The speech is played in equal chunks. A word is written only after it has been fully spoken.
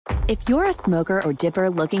If you're a smoker or dipper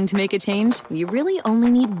looking to make a change, you really only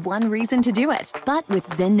need one reason to do it. But with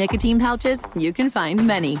Zyn nicotine pouches, you can find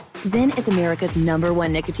many. Zyn is America's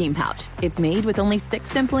 #1 nicotine pouch. It's made with only 6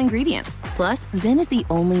 simple ingredients. Plus, Zyn is the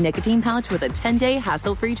only nicotine pouch with a 10-day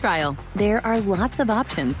hassle-free trial. There are lots of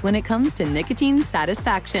options when it comes to nicotine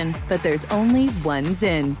satisfaction, but there's only one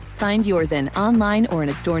Zyn. Find your Zyn online or in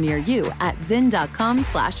a store near you at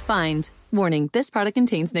zyn.com/find. Warning, this product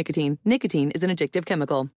contains nicotine. Nicotine is an addictive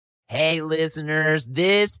chemical. Hey, listeners,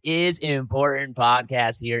 this is Important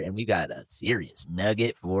Podcast here, and we got a serious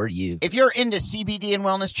nugget for you. If you're into CBD and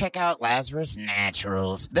wellness, check out Lazarus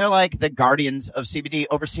Naturals. They're like the guardians of CBD,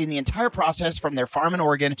 overseeing the entire process from their farm in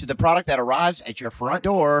Oregon to the product that arrives at your front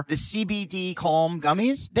door. The CBD Calm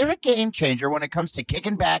Gummies, they're a game changer when it comes to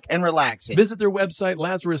kicking back and relaxing. Visit their website,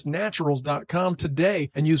 LazarusNaturals.com today,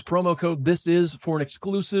 and use promo code THISIS for an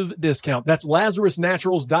exclusive discount. That's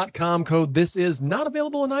LazarusNaturals.com, code THISIS, not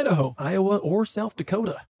available in Idaho, Iowa, or South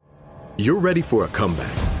Dakota. You're ready for a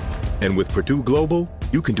comeback. And with Purdue Global,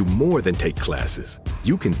 you can do more than take classes.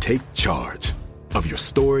 You can take charge of your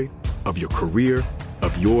story, of your career,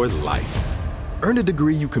 of your life. Earn a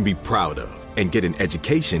degree you can be proud of and get an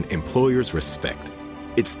education employers respect.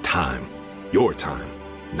 It's time, your time,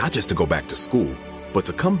 not just to go back to school, but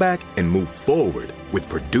to come back and move forward with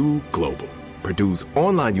Purdue Global, Purdue's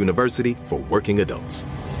online university for working adults.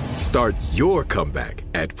 Start your comeback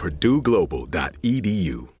at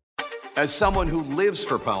purdueglobal.edu. As someone who lives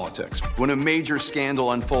for politics, when a major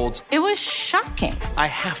scandal unfolds, it was shocking. I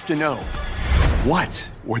have to know, what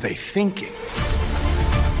were they thinking?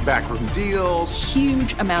 Backroom deals,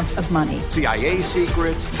 huge amounts of money, CIA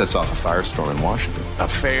secrets, sets off a firestorm in Washington,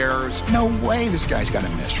 affairs. No way this guy's got a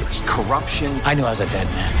mistress. Corruption. I knew I was a dead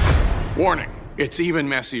man. Warning, it's even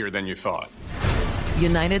messier than you thought.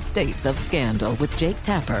 United States of Scandal with Jake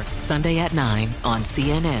Tapper, Sunday at 9 on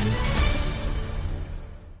CNN.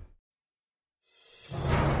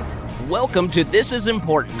 Welcome to This Is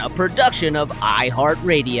Important, a production of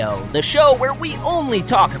iHeartRadio, the show where we only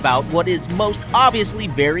talk about what is most obviously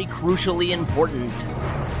very crucially important.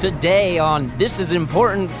 Today on This Is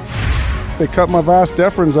Important... They cut my vas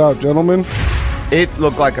deferens out, gentlemen. It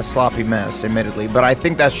looked like a sloppy mess, admittedly, but I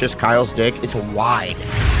think that's just Kyle's dick. It's wide.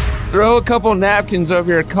 Throw a couple napkins over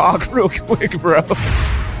your cock real quick, bro.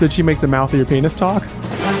 Did she make the mouth of your penis talk?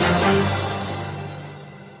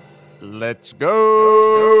 Let's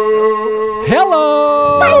go.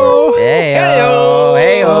 Hello. Hey-o.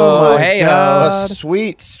 Hey-o. Hey-o. A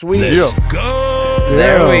sweet. Let's go.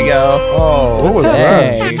 There we go. Oh, what was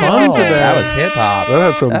that? Fun today. That was hip-hop. That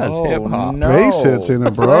had some hip-hop. bass hits in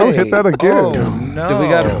it, bro. Hit that again. Oh, no. Did we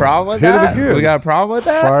got a problem with Hit that? it again. We got a problem with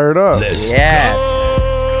that? Fire it up. Yes.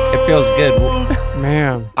 It feels good.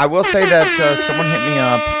 Man. I will say that someone hit me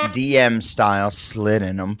up, DM style, slid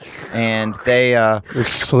in them, and they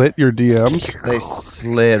slit your DMs. They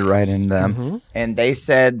slid right in them, and they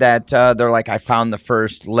said that they're like, I found the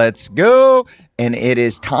first "Let's Go," and it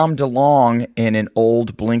is Tom DeLonge in an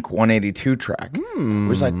old Blink 182 track. It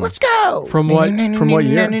was like, "Let's go." From what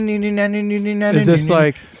year? Is this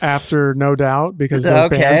like after No Doubt? Because those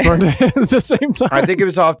bands weren't at the same time. I think it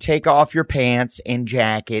was off "Take Off Your Pants and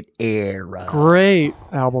Jacket" era. Great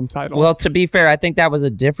album title. Well, to be fair, I think that was a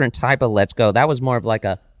different type of Let's Go. That was more of like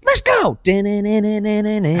a Let's Go.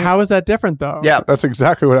 How is that different, though? Yeah, that's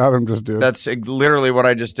exactly what Adam just did. That's literally what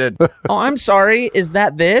I just did. Oh, I'm sorry. Is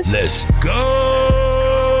that this? Let's go.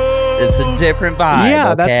 It's a different vibe.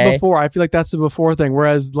 Yeah, okay? that's before. I feel like that's the before thing,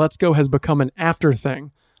 whereas Let's Go has become an after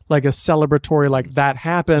thing, like a celebratory, like that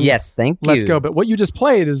happened. Yes, thank you. Let's Go. But what you just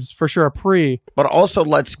played is for sure a pre. But also,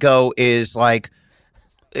 Let's Go is like,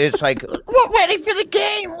 it's like, we're ready for the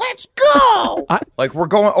game. Let's go. Like we're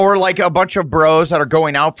going, or like a bunch of bros that are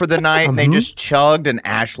going out for the night and they just chugged an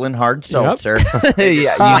Ashland hard seltzer. They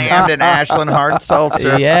just slammed an Ashland hard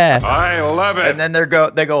seltzer. Yes. I love it. And then they go,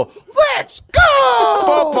 let's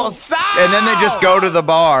go. And then they just go to the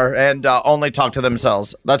bar and only talk to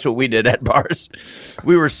themselves. That's what we did at bars.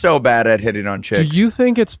 We were so bad at hitting on chicks. Do you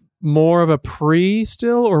think it's more of a pre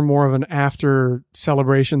still or more of an after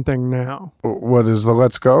celebration thing now? What is the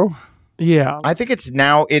Let's Go? Yeah. I think it's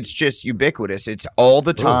now, it's just ubiquitous. It's all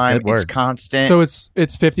the time. It's constant. So it's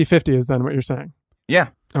 50-50 is then what you're saying? Yeah.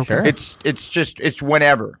 Okay. It's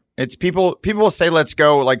whenever. It's people will say let's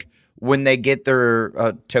go like when they get their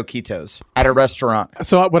taquitos at a restaurant.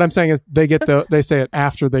 So what I'm saying is they say it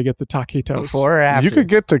after they get the taquitos. Before or after? You could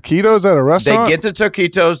get taquitos at a restaurant? They get the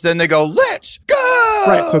taquitos, then they go, let's go.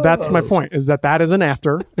 Right. So that's my point, is that is an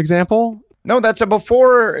after example. No, that's a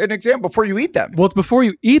before an exam, before you eat them. Well, it's before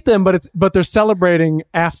you eat them, but they're celebrating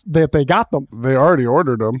after that they got them. They already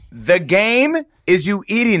ordered them. The game is you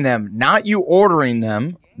eating them, not you ordering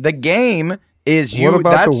them. The game is you. What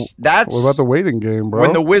about the waiting game, bro?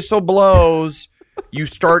 When the whistle blows, you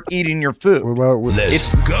start eating your food. What about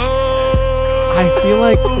Let's go. I feel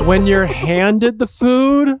like when you're handed the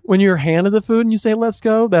food and you say, let's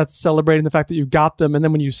go, that's celebrating the fact that you got them. And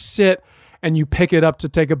then when you sit and you pick it up to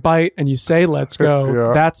take a bite and you say, let's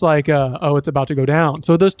go, that's like, it's about to go down.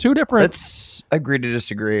 So there's two different... Let's agree to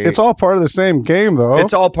disagree. It's all part of the same game, though.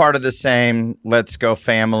 It's all part of the same let's go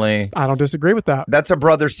family. I don't disagree with that. That's a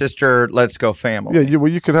brother-sister let's go family. Yeah,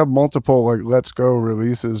 you could have multiple like let's go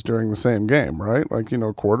releases during the same game, right? Like,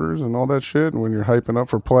 quarters and all that shit, and when you're hyping up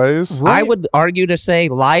for plays. Right. I would argue to say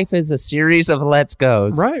life is a series of let's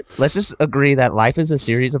goes. Right. Let's just agree that life is a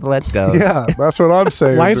series of let's goes. Yeah, that's what I'm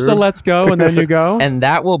saying. Life's a let's go, and then you go. And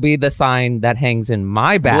that will be the sign that hangs in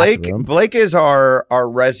my bathroom. Blake is our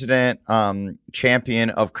resident champion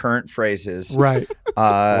of current phrases. Right.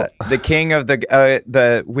 The king of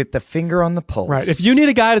the with the finger on the pulse. Right. If you need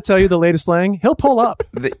a guy to tell you the latest slang, he'll pull up.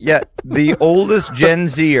 The oldest Gen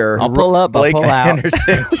Zer. I'll pull up. Blake I'll pull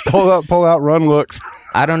Anderson. pull out, run looks.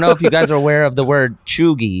 I don't know if you guys are aware of the word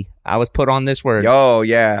chuggy. I was put on this word. Oh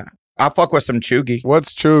yeah, I fuck with some chuggy.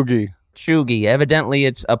 What's chuggy? Chuggy. Evidently,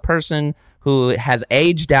 it's a person who has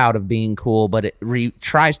aged out of being cool, but it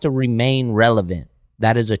tries to remain relevant.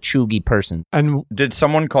 That is a chuggy person. And did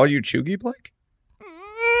someone call you chuggy, Blake?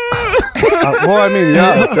 Well, I mean,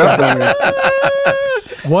 yeah,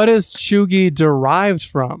 definitely. What is chuggy derived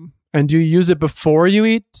from? And do you use it before you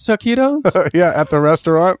eat taquitos? Yeah, at the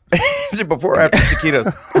restaurant. Is it before or after taquitos?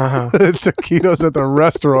 Taquitos at the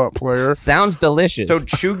restaurant, player. Sounds delicious. So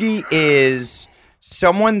chuggy is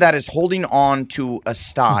someone that is holding on to a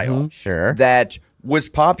style sure. that was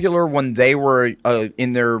popular when they were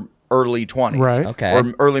in their early 20s. Right. Okay.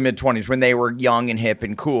 Or early mid-20s when they were young and hip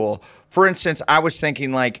and cool. For instance, I was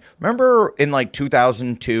thinking remember in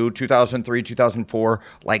 2002, 2003, 2004,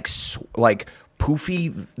 like poofy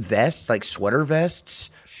vests, like sweater vests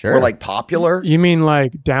sure. were popular? You mean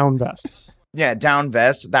like down vests? Yeah, down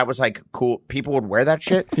vest. That was cool. People would wear that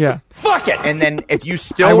shit. Yeah. Fuck it. And then if you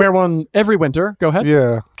still... I wear one every winter. Go ahead.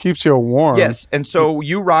 Yeah. Keeps you warm. Yes. And so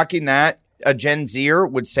you rocking that, a Gen Zer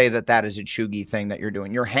would say that is a chuggy thing that you're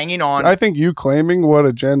doing. You're hanging on. I think you claiming what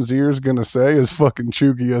a Gen Zer is going to say is fucking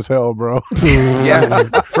chuggy as hell, bro. Yeah,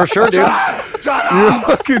 for sure, dude. You're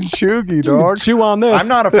fucking chuggy, dog. Chew on this. I'm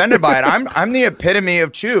not offended by it. I'm the epitome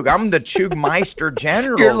of chug. I'm the Chugmeister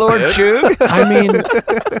General. You're Lord Chug? I mean,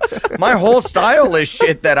 my whole style is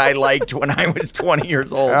shit that I liked when I was 20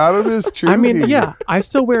 years old. Adam is chuggy. I mean, yeah, I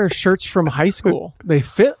still wear shirts from high school. They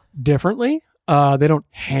fit differently. They don't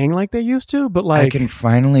hang like they used to, but I can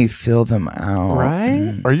finally fill them out.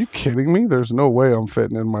 Right? Are you kidding me? There's no way I'm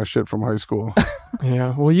fitting in my shit from high school.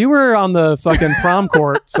 Yeah. Well, you were on the fucking prom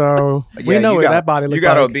court, so we know what that body looked like. You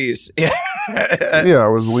got obese. Yeah. Yeah, I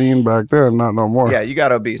was lean back then, not no more. Yeah, you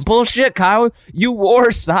got obese. Bullshit, Kyle. You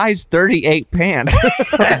wore size 38 pants.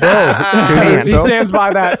 Bro, he stands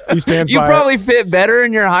by that. He stands you by probably it. fit better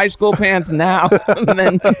in your high school pants now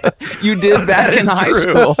than you did back in high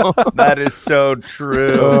school. That is so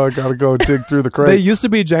true. Oh, I gotta go dig through the crates. They used to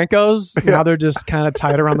be Jenkos. Now they're just kind of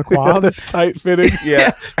tight around the quads. Tight fitting.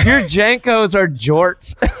 Yeah. Your Jenkos are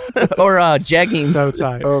jorts or jeggings. So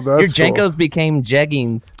tight. Oh, that's Your cool. Jenkos became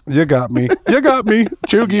jeggings. You got me. You got me.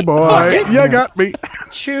 Chuggy boy. You got me.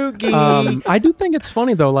 Chuggy. I do think it's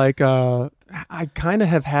funny though. I kind of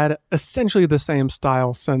have had essentially the same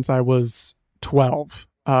style since I was 12.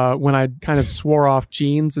 When I kind of swore off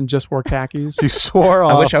jeans and just wore khakis. You swore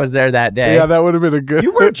off. I wish I was there that day. Yeah, that would have been a good.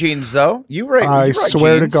 You wear jeans though. I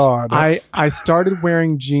swear to God. I started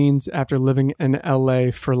wearing jeans after living in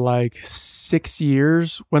LA for 6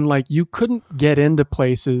 years when you couldn't get into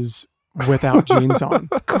places without jeans on.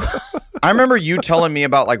 I remember you telling me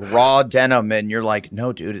about raw denim and you're like,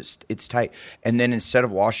 no, dude, it's tight. And then instead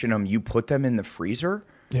of washing them, you put them in the freezer.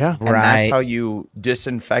 Yeah. And that's how you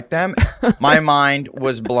disinfect them. My mind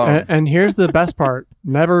was blown. And here's the best part.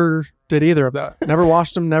 Never did either of that. Never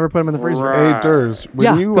washed them, never put them in the freezer. Hey, Durs,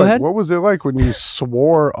 when you go ahead. what was it like when you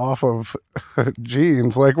swore off of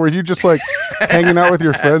jeans? Were you just hanging out with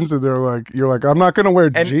your friends and you're like, I'm not gonna wear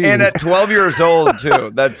jeans. And at 12 years old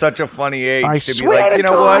too. That's such a funny age I to be swear like, to you know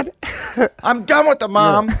God. what? I'm done with the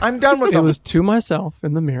mom. I'm done with It them. was to myself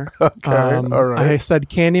in the mirror. Okay, all right. I said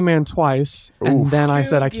Candyman twice, and Oof. then I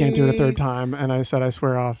said I can't do it a third time, and I said I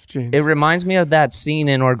swear off jeans. It reminds me of that scene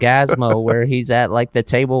in Orgasmo where he's at like the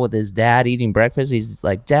table with his dad eating breakfast. He's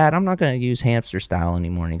like, "Dad, I'm not going to use hamster style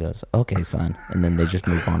anymore." And he goes, "Okay, son." And then they just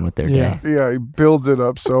move on with their day. Yeah, he builds it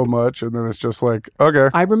up so much, and then it's just like, okay.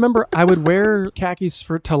 I remember I would wear khakis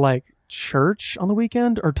to like church on the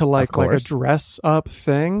weekend or to like a dress up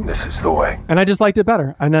thing. This is the way. And I just liked it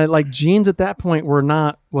better. And I like jeans at that point were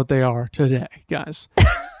not what they are today, guys.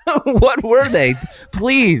 What were they?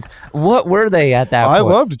 Please, what were they at that point? I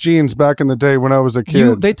loved jeans back in the day when I was a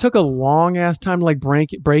kid. They took a long ass time to like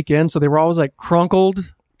break in, so they were always like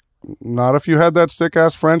crunkled. Not if you had that sick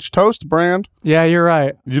ass French toast brand. Yeah, you're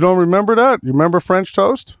right. You don't remember that? You remember French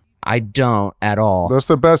toast? I don't at all. That's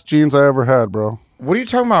the best jeans I ever had, bro. What are you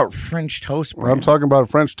talking about, French toast brand? I'm talking about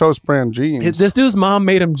French toast brand jeans. This dude's mom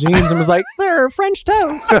made him jeans and was like, "They're French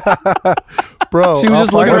toast." Bro, she was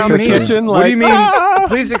just looking around the kitchen like, what do you mean?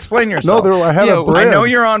 Please explain yourself. No, I had a brand. I know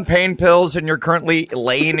you're on pain pills and you're currently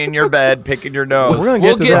laying in your bed picking your nose. We're gonna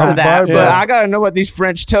We'll get get to to that, Vibro. but I gotta know what these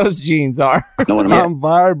French toast jeans are. I'm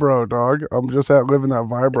Vibro, dog. I'm just living that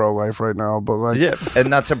Vibro life right now. But like, Yeah,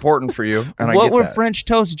 and that's important for you. And I What get were that. French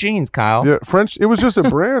toast jeans, Kyle? yeah, French. It was just a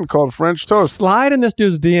brand called French toast. Slide in this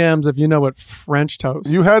dude's DMs if you know what French toast.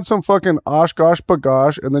 You had some fucking Oshkosh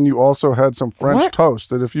Bagosh, and then you also had some French What? toast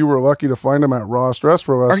that if you were lucky to find them at Ross Dress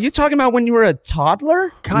for Less. Are you talking about when you were a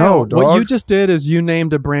toddler? Kyle, No, what dog. you just did is you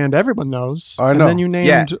named a brand everyone knows. I know. And then you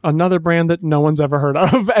named another brand that no one's ever heard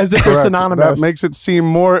of as if they're Correct. synonymous. That makes it seem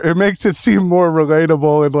more. It makes it seem more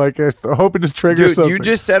relatable and like hoping to trigger Dude, something. you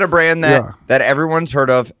just said a brand that everyone's heard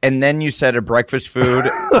of, and then you said a breakfast food,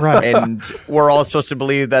 Right. and we're all supposed to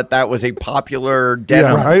believe that was a popular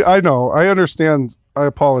denim. Yeah, I know. I understand. I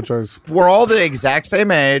apologize. We're all the exact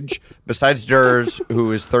same age, besides Durs,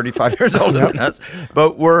 who is 35 years older than us.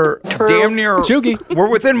 But we're damn near. Chuggy. We're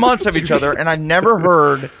within months of each other, and I've never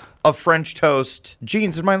heard of French toast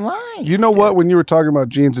jeans in my life. You know what? When you were talking about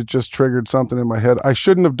jeans, it just triggered something in my head. I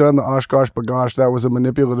shouldn't have done the Oshkosh Bagosh. That was a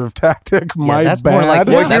manipulative tactic. My that's bad. more like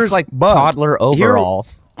Well, that's like but toddler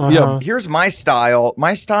overalls. Yeah. Here's my style.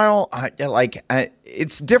 My style,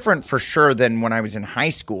 it's different for sure than when I was in high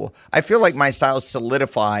school. I feel like my style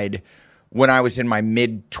solidified when I was in my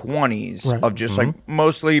mid-20s of just like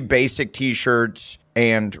mostly basic T-shirts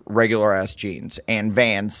and regular ass jeans and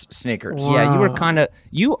Vans sneakers. Wow. Yeah,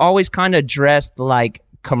 you always kind of dressed like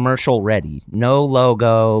commercial ready. No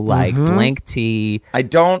logo, like blank tee. I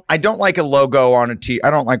don't like a logo on a tee.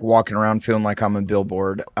 I don't like walking around feeling like I'm a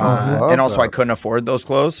billboard. And also I couldn't afford those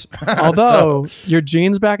clothes. Although your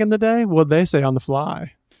jeans back in the day, what'd they say on the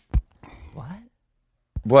fly?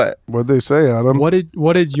 What? What'd they say, Adam? What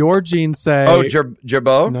did your jeans say? Oh,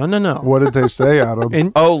 Jabot? No. What did they say,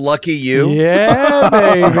 Adam? Oh, lucky you. Yeah,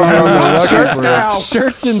 baby. lucky shirts, for that.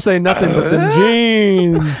 shirts didn't say nothing but the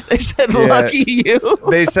jeans. They said lucky you.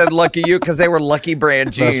 They said lucky you because they were Lucky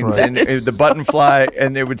brand jeans right. and the button fly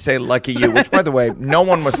and it would say lucky you, which by the way, no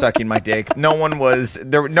one was sucking my dick. No one was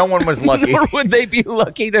lucky. Nor would they be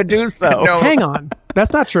lucky to do so. No. Hang on.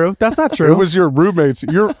 That's not true. That's not It true. was your roommates.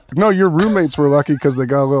 Your roommates were lucky because they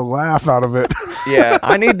got a little laugh out of it. Yeah.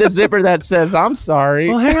 I need the zipper that says I'm sorry.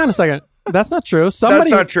 Well, hang on a second. That's not true. That's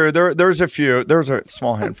not true. There's a few. There's a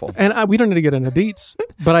small handful. And we don't need to get into deets,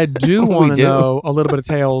 but I do want to know a little bit of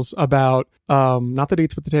tales about, not the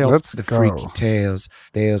deets, but the tales. Let's The go. freaky tales.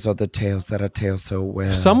 Those are the tales that I tell so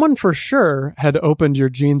well. Someone for sure had opened your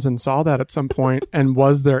jeans and saw that at some point. And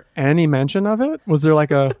was there any mention of it? Was there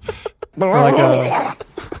like a, or that?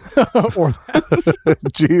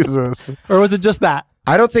 Jesus. Or was it just that?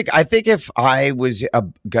 I think if I was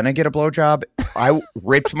gonna get a blowjob, I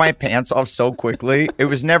ripped my pants off so quickly. It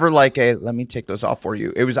was never like let me take those off for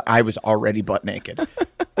you. It was I was already butt naked.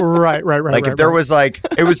 Right. Like if there was like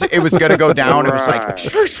it was gonna go down, it was like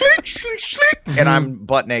shlick, and I'm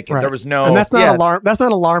butt naked. Right. There was no, and that's not That's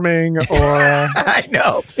not alarming. Or I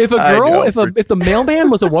know. if a girl, if the mailman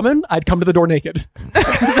was a woman, I'd come to the door naked.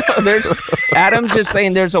 Adam's just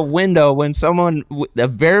saying there's a window when someone, a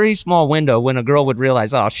very small window, when a girl would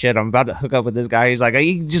realize, oh shit, I'm about to hook up with this guy. He's like,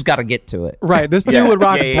 you just got to get to it. Right. This dude would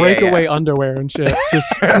rock yeah, breakaway underwear and shit. Just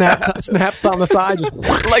snaps on the side. Just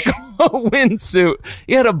Like a windsuit.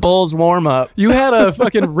 You had a Bulls warm up. you had a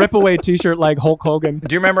fucking rip away t-shirt like Hulk Hogan.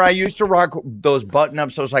 Do you remember I used to rock those button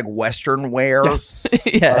ups, those like Western wear? Yes.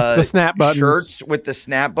 Yeah. The snap buttons. Shirts with the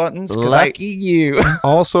snap buttons. 'Cause Lucky you.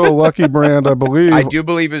 Also a Lucky brand, I believe. I do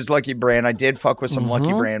believe it was Lucky Brand. I did fuck with some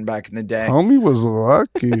Lucky Brand back in the day. Homie was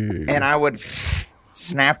lucky. And I would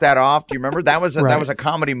snap that off. Do you remember? That was Right. a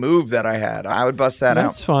comedy move that I had. I would bust that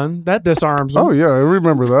out. That's fun. That disarms them. Oh yeah, I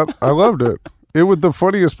remember that. I loved it. It was the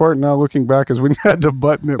funniest part now looking back is when you had to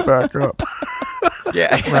button it back up.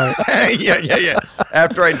 Yeah. Right. yeah.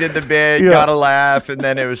 After I did the bit, got a laugh, and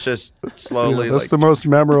then it was just slowly That's the most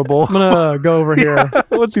memorable. I'm gonna go over here.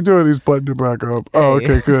 What's he doing? He's buttoning it back up. Oh,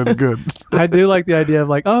 okay, good. I do like the idea of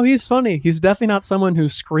like, oh, he's funny. He's definitely not someone who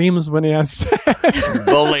screams when he has sex.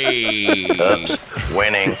 Bully. Oops,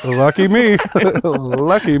 winning. Lucky me.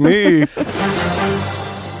 Lucky me.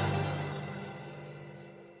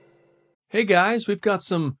 Hey guys, we've got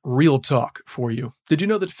some real talk for you. Did you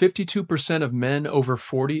know that 52% of men over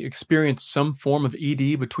 40 experience some form of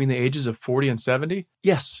ED between the ages of 40 and 70?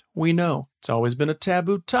 Yes, we know. It's always been a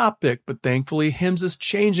taboo topic, but thankfully HIMSS is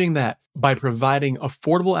changing that by providing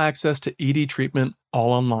affordable access to ED treatment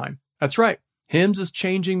all online. That's right. HIMSS is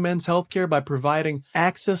changing men's healthcare by providing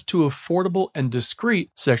access to affordable and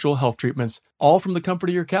discreet sexual health treatments, all from the comfort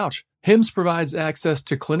of your couch. HIMSS provides access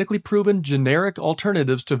to clinically proven generic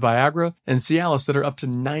alternatives to Viagra and Cialis that are up to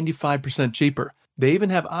 95% cheaper. They even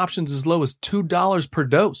have options as low as $2 per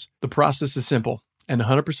dose. The process is simple and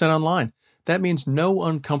 100% online. That means no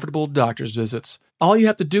uncomfortable doctor's visits. All you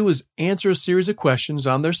have to do is answer a series of questions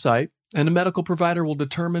on their site, and a medical provider will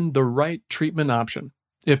determine the right treatment option.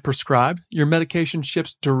 If prescribed, your medication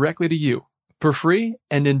ships directly to you for free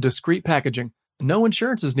and in discreet packaging. No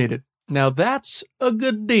insurance is needed. Now that's a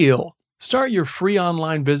good deal. Start your free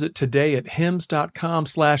online visit today at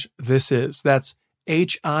hims.com/thisis. That's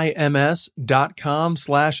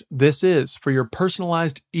HIMS.com/thisis for your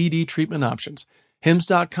personalized ED treatment options.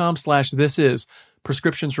 hims.com/thisis.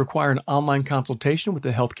 Prescriptions require an online consultation with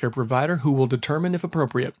a healthcare provider who will determine if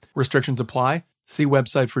appropriate. Restrictions apply. See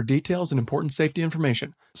website for details and important safety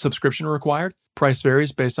information. Subscription required. Price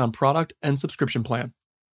varies based on product and subscription plan.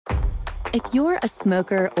 If you're a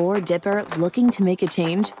smoker or dipper looking to make a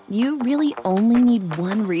change, you really only need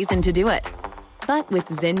one reason to do it. But with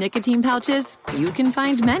Zyn nicotine pouches, you can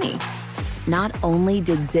find many. Not only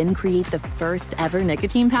did Zyn create the first ever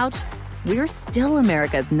nicotine pouch, we're still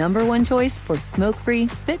America's #1 choice for smoke-free,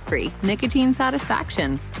 spit-free nicotine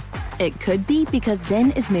satisfaction. It could be because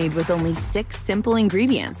Zyn is made with only 6 simple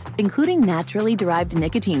ingredients, including naturally derived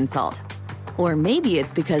nicotine salt. Or maybe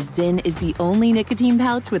it's because Zyn is the only nicotine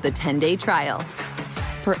pouch with a 10-day trial.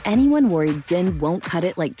 For anyone worried Zyn won't cut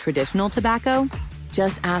it like traditional tobacco,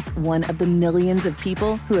 just ask one of the millions of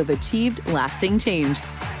people who have achieved lasting change.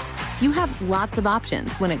 You have lots of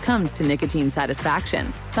options when it comes to nicotine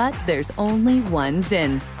satisfaction, but there's only one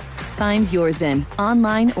Zyn. Find your Zyn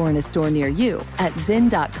online or in a store near you at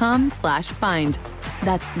zyn.com/find.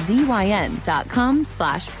 That's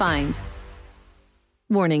ZYN.com/find.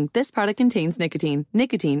 Warning, this product contains nicotine.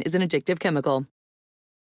 Nicotine is an addictive chemical.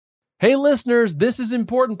 Hey listeners, this is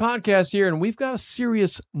Important Podcast here, and we've got a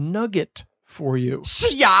serious nugget for you.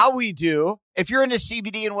 Yeah, we do. If you're into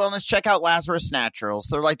CBD and wellness, check out Lazarus Naturals.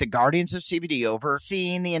 They're like the guardians of CBD,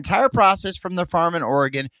 overseeing the entire process from the farm in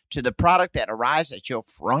Oregon to the product that arrives at your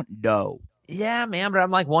front door. Yeah, man, but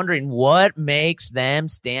I'm like wondering what makes them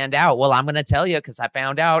stand out. Well, I'm going to tell you because I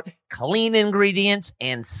found out: clean ingredients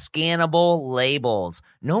and scannable labels.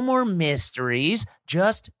 No more mysteries,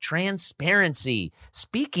 just transparency.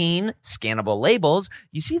 Speaking scannable labels,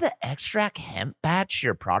 you see the extract hemp batch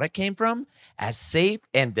your product came from? As safe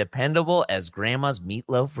and dependable as grandma's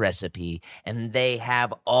meatloaf recipe. And they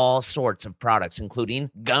have all sorts of products,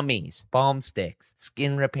 including gummies, balm sticks,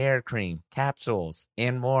 skin repair cream, capsules,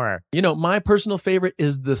 and more. You know, my personal favorite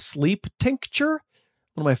is the sleep tincture.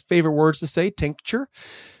 One of my favorite words to say, tincture.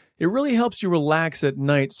 It really helps you relax at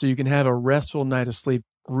night so you can have a restful night of sleep.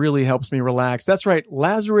 Really helps me relax. That's right,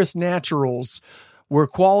 Lazarus Naturals, where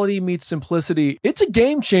quality meets simplicity. It's a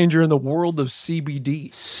game changer in the world of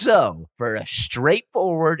CBD. So, for a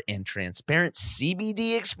straightforward and transparent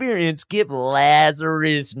CBD experience, give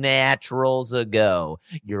Lazarus Naturals a go.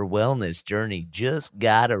 Your wellness journey just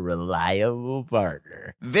got a reliable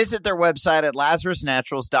partner. Visit their website at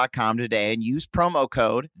LazarusNaturals.com today and use promo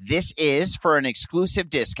code THISIS for an exclusive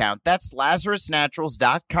discount. That's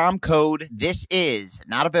LazarusNaturals.com code THISIS.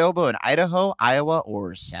 Not available in Idaho, Iowa,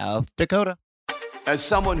 or South Dakota. As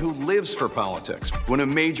someone who lives for politics, when a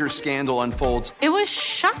major scandal unfolds, it was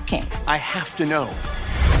shocking. I have to know,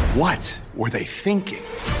 what were they thinking?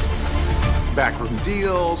 Backroom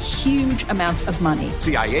deals, huge amounts of money,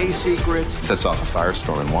 CIA secrets, sets off a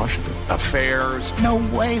firestorm in Washington, affairs. No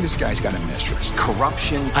way this guy's got a mistress.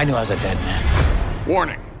 Corruption. I knew I was a dead man.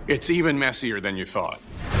 Warning, it's even messier than you thought.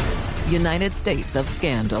 United States of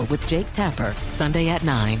Scandal with Jake Tapper, Sunday at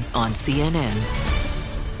 9 on CNN.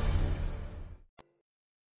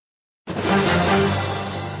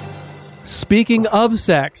 Speaking of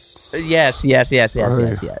sex, Yes.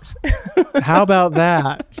 how about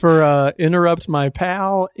that for interrupt my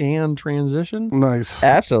pal and transition? Nice.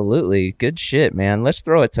 Absolutely. Good shit, man. Let's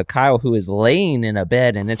throw it to Kyle, who is laying in a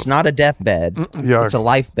bed, and it's not a death bed. Yeah. It's a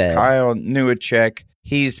life bed. Kyle knew a chick.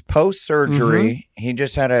 He's post-surgery. He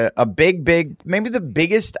just had a big, maybe the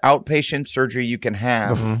biggest outpatient surgery you can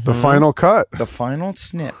have. The final cut. The final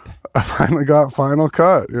snip. I finally got final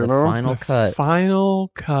cut, you know? Final cut.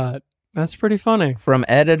 Final cut. That's pretty funny. From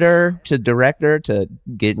editor to director to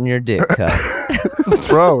getting your dick cut.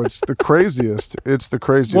 Bro, it's the craziest. It's the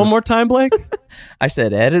craziest. One more time, Blake. I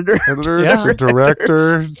said editor. Editor Yeah. to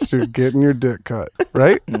director to getting your dick cut.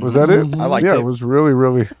 Right? Was that it? I liked it. Yeah, it was really,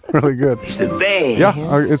 really, really good. He's the best. Yeah,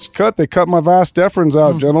 it's cut. They cut my vas deferens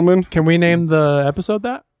out, gentlemen. Can we name the episode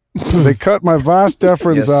that? They cut my vas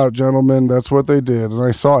deferens Yes. out, gentlemen. That's what they did, and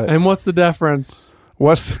I saw it. And what's the deference?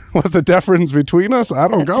 What's the deference between us? I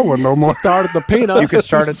don't got one no more. Start at the penis. You could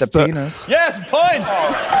start at the penis. Yeah.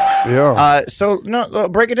 So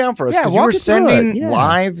break it down for us, Yeah, because you walk were it through it, sending yeah.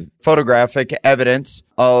 live photographic evidence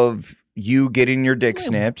of you getting your dick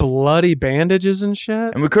snipped. Bloody bandages and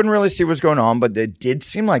shit. And we couldn't really see what's going on, but it did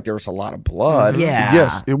seem like there was a lot of blood. Yeah.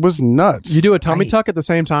 Yes, it was nuts. You do a tummy tuck at the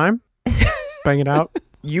same time? Bang it out.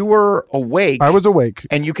 You were awake. I was awake.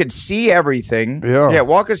 And you could see everything. Yeah. Yeah,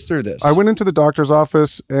 walk us through this. I went into the doctor's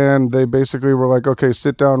office and they basically were like, okay,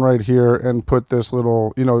 sit down right here and put this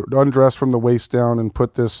little, undress from the waist down and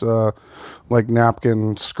put this like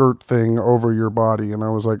napkin skirt thing over your body. And I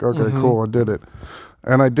was like, okay, cool. I did it.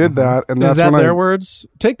 And I did that. And that's Is that when their words?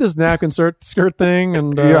 Take this napkin skirt thing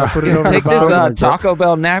and Yeah. put it over Take the this bottom. like that. Taco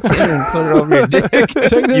Bell napkin and put it over your dick.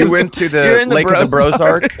 Take this. You went to You're the in the Lake of the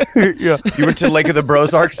Brozark. Brozark? Yeah. You went to Lake of the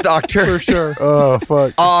Brozarks, doctor? For sure. Oh,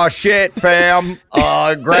 fuck. Oh, shit, fam.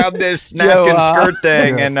 Grab this napkin skirt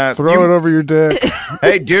thing Yeah. and Throw you- it over your dick.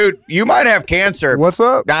 Hey, dude, you might have cancer. What's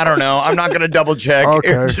up? I don't know. I'm not going to double check.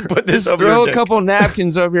 Okay. Just put this over Throw your a dick. couple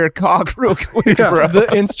napkins over your cock real quick, bro.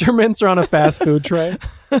 The instruments are on a fast food tray.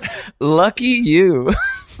 Lucky you.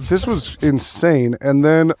 This was insane. And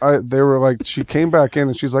then they were like, she came back in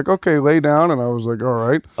and she's like, okay, lay down. And I was like, all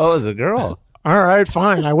right. Oh, it's a girl. All right,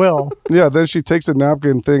 fine, I will. Yeah, then she takes the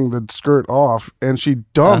napkin thing, the skirt off, and she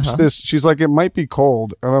dumps this. She's like, it might be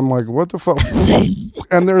cold. And I'm like, what the fuck?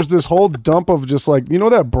 And there's this whole dump of just like,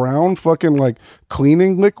 that brown fucking like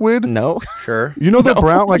cleaning liquid? No. Sure. You know the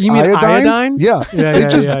brown, like You mean iodine? iodine? Yeah. Yeah, They yeah,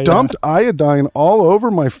 just yeah. dumped iodine all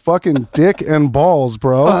over my fucking dick and balls,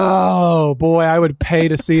 bro. Oh, boy, I would pay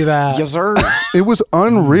to see that. Yes, sir. It was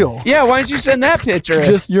unreal. Yeah, why didn't you send that picture?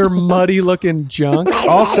 Just your muddy looking junk.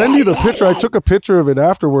 I'll send you the picture. I took a picture of it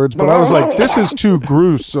afterwards, but I was like, this is too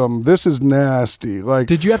gruesome. This is nasty. Like,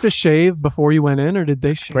 Did you have to shave before you went in, or did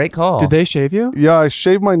they shave? Great call. Did they shave you? yeah, I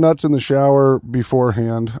shaved my nuts in the shower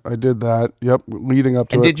beforehand. I did that. Yep, leading up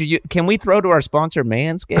to And it. did you? Can we throw to our sponsor,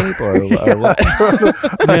 Manscaped, or what?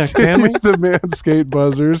 Yeah, can we? Use the Manscaped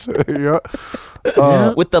buzzers. yeah.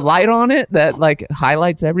 With the light on it that like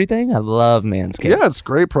highlights everything? I love Manscaped. Yeah, it's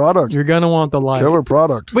great product. You're gonna want the light. Killer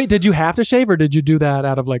product. Wait, did you have to shave, or did you do that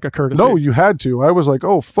out of like a courtesy? No, you had to. I was like,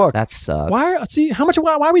 oh, fuck. That sucks. Why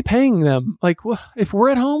are we paying them? Like, if we're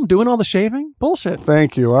at home doing all the shaving, bullshit.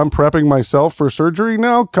 Thank you. I'm prepping myself for surgery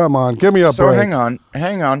now. Come on, give me a So break. hang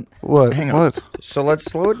on. What? Hang on. What? So let's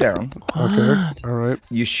slow it down. Okay. All right.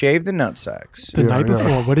 You shaved the nutsacks. The night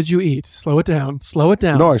before, what did you eat? Slow it down. Slow it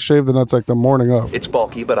down. No, I shaved the nuts like the morning of. It's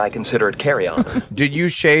bulky, but I consider it carry-on. Did you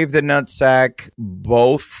shave the nutsack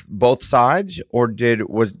both sides, or did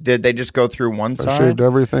they just go through one I side? shaved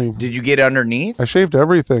everything. Did you get underneath? I shaved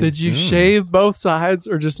everything. Did you shave both sides,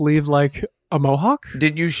 or just leave like a mohawk?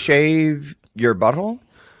 Did you shave your butthole?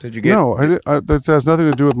 Did you get? No, that has nothing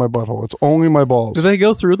to do with my butthole. It's only my balls. Do they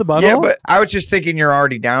go through the butthole? Yeah, but I was just thinking you're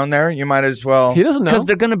already down there. You might as well. He doesn't know. Because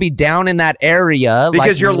they're going to be down in that area.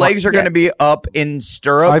 Because like, your legs are going to be up in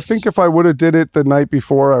stirrups. I think if I would have did it the night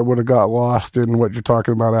before, I would have got lost in what you're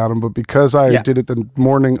talking about, Adam. But because I did it the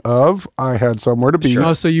morning of, I had somewhere to be.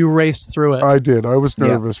 Oh, so you raced through it. I did. I was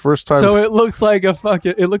nervous. First time. So it looked like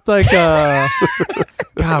it looked like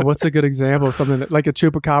God, what's a good example of something like a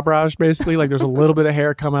chupacabrage, basically? Like there's a little bit of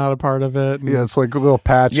hair come out of part of it. Yeah, it's like a little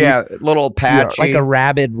patchy. Yeah, little patchy. like a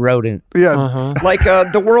rabid rodent. Yeah. Like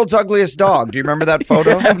the world's ugliest dog. Do you remember that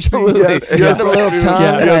photo? Absolutely. Yes, The yes. little tongue.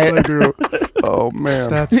 Yes, I do. Oh,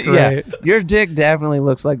 man. That's great. Yeah, your dick definitely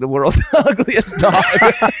looks like the world's ugliest dog.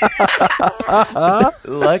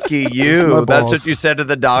 Lucky my you. That's balls. what you said to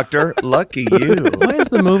the doctor. Lucky you. What is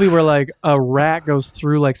the movie where like a rat goes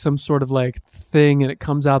through like some sort of like thing and it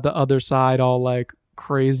comes out the other side all like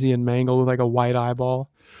crazy and mangled with like a white eyeball?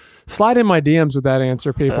 Slide in my DMs with that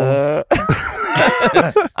answer, people.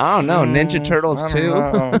 I don't know. Ninja Turtles 2.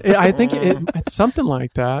 I think it's something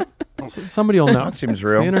like that. Somebody will know. That seems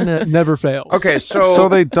real. The internet never fails. Okay, so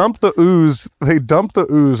they dumped the ooze. They dumped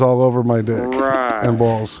the ooze all over my dick and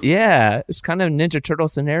balls. Yeah, it's kind of a Ninja Turtle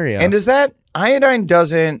scenario. And is that iodine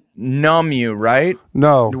doesn't numb you, right?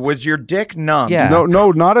 No. Was your dick numb? Yeah. No,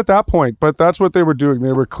 not at that point. But that's what they were doing.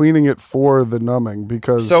 They were cleaning it for the numbing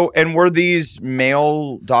because. So, and were these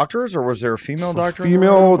male doctors or was there a female doctor?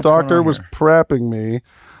 Female doctor was prepping me,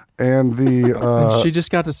 and the. And she just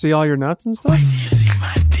got to see all your nuts and stuff.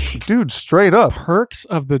 Dude, straight up. Perks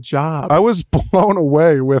of the job. I was blown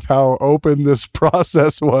away with how open this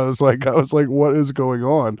process was. Like, I was like, what is going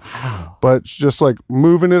on? But just like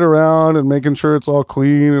moving it around and making sure it's all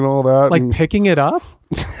clean and all that. Like and picking it up?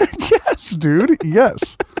 Yes, dude.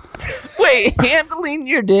 Yes. Wait, handling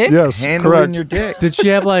your dick? Yes, Handling correct. your dick. Did she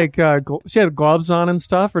have like, she had gloves on and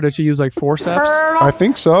stuff, or did she use like forceps? I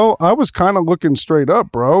think so. I was kind of looking straight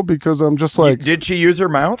up, bro, because I'm just like. Did she use her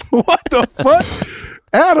mouth? What the fuck?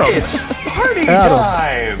 Adam. It's party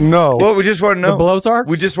time. No. Well, we just want to know. The Blowzarks?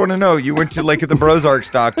 We just want to know. You went to like the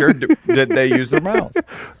Brozarks doctor. Did they use their mouth?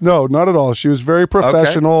 No, not at all. She was very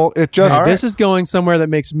professional. It just. All right. This is going somewhere that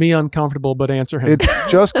makes me uncomfortable, but answer him. It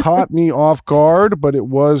just caught me off guard, but it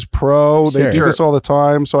was pro. They do Sure. this all the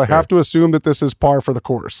time, so I have to assume that this is par for the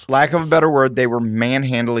course. Lack of a better word, they were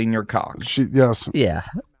manhandling your cock. Yes. Yeah.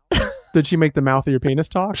 Did she make the mouth of your penis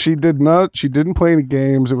talk? She did not. She didn't play any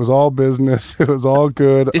games. It was all business. It was all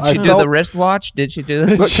good. Did she do the wristwatch? Did she do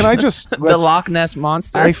Look, this? can I just? The Loch Ness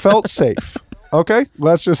Monster? I felt safe. Okay,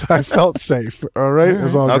 I felt safe. All right,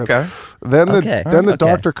 it's all good. Okay. Then the Okay.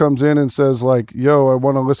 doctor comes in and says like, "Yo, I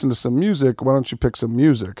want to listen to some music. Why don't you pick some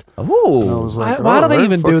music?" And I Ooh. was like, Why do they "All right,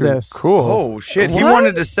 even do fucking this? Cool." Oh shit! He What?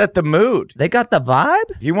 wanted to set the mood. They got the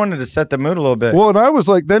vibe? He wanted to set the mood a little bit. Well, and I was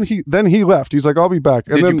like, then he left. He's like, "I'll be back."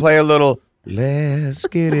 And Did then you play a little? Let's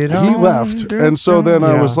get it on. he left, and so then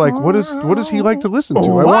I was like, "What does he like to listen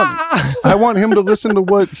to? I want him to listen to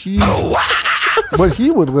what he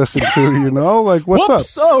would listen to. You know, like what's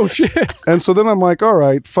Whoops, up?" oh shit. And so then I'm like, "All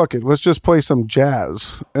right, fuck it, let's just play some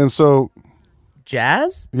jazz." And so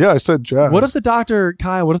Jazz? yeah, I said jazz. What if the doctor,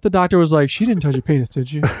 Kyle, what if the doctor was like, she didn't touch your penis,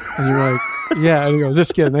 did you? And you're like, yeah. And he goes,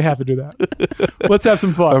 just kidding. They have to do that. Let's have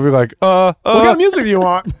some fun. I'd be like, What kind of music do you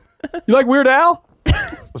want? You like Weird Al?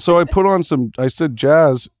 So I put on I said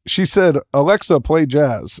jazz. She said, "Alexa, play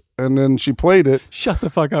jazz." And then she played it. Shut the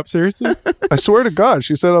fuck up, seriously? I swear to God,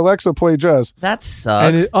 she said, "Alexa, play jazz." That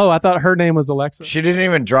sucks. And I thought her name was Alexa. She didn't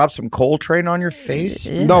even drop some Coltrane on your face.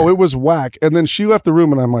 Yeah. No, it was whack. And then she left the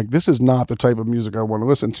room, and I'm like, this is not the type of music I want to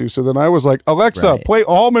listen to. So then I was like, "Alexa, Right. play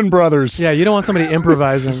Allman Brothers." Yeah, you don't want somebody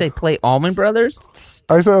improvising. You say play Allman Brothers?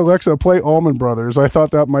 I said, "Alexa, play Allman Brothers." I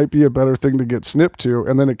thought that might be a better thing to get snipped to.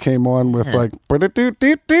 And then it came on with like,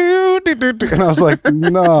 and I was like,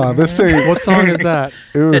 nah, this ain't. What song is that?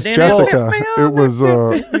 It was Jessica. It was.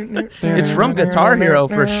 It's from Guitar Hero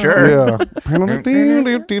for sure. Yeah.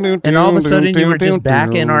 And all of a sudden you were just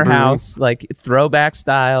back in our house, like throwback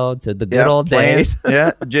style to the good old days.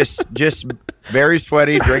 Yeah, just very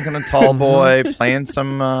sweaty, drinking a tall boy, playing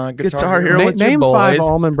some Guitar Hero with your Name boys. 5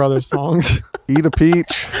 Allman Brothers songs. Eat a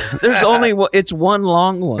peach. There's only it's one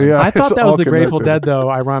long one. Yeah, I thought it's that was all the Grateful connected. Dead, though,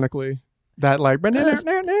 ironically. That like,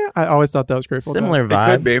 I always thought that was Grateful Similar Dead. vibe.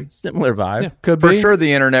 It could be. Similar vibe. Yeah, could For be. sure,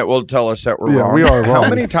 the internet will tell us that we're Yeah, wrong. we are How wrong.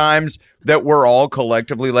 many times that we're all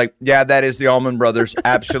collectively like, yeah, that is the Allman Brothers,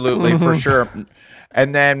 absolutely, for sure.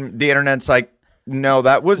 And then the internet's like, no,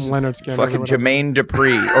 that was Leonard Skinner or fucking whatever. Jermaine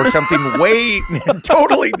Dupri or something way,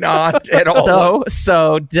 totally not at all.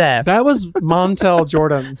 So deaf. That was Montel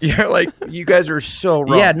Jordan's. You're like, you guys are so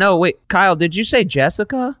wrong. Yeah, no, wait. Kyle, did you say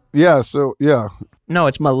Jessica? Yeah, so, yeah. No,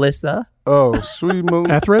 it's Melissa. Oh, sweet moon.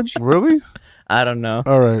 Etheridge? Really? I don't know.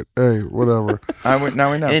 All right. Hey, whatever.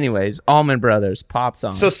 Now we know. Anyways, Allman Brothers, pop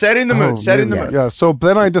song. So setting the mood, setting the mood. Yeah, so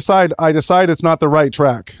then I decide it's not the right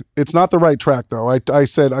track. It's not the right track, though. I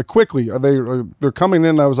said quickly, they're coming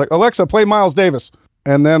in. I was like, "Alexa, play Miles Davis."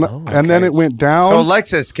 And then then it went down. So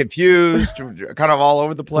Alexis confused, kind of all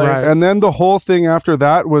over the place. Right. And then the whole thing after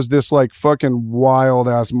that was this like fucking wild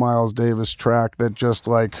ass Miles Davis track that just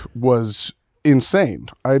like was insane.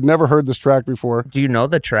 I had never heard this track before. Do you know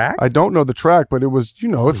the track? I don't know the track, but it was,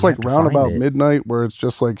 it's like have to round find about it. midnight where it's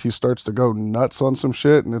just like he starts to go nuts on some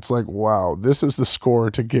shit, and it's like, wow, this is the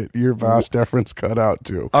score to get your vast deference cut out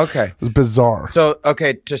to. Okay. It's bizarre. So,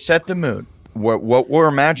 okay, to set the mood, what we're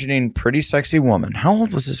imagining, pretty sexy woman. How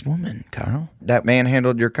old was this woman, Kyle? That man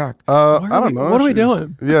handled your cock. I don't know. What are we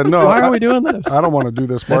doing? Yeah, no. Why are we doing this? I don't want to do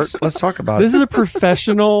this part. Let's talk about This it. is a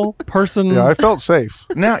professional person. Yeah, I felt safe.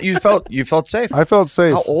 Now you felt safe. I felt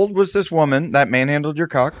safe. How old was this woman that manhandled your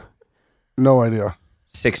cock? No idea.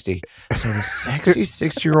 60. So the sexy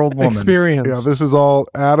 60-year-old woman. Experienced. Yeah, this is all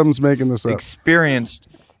Adam's making this up. Experienced.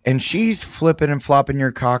 And she's flipping and flopping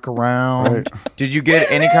your cock around. Right. Did you get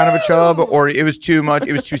any kind of a chub, or it was too much?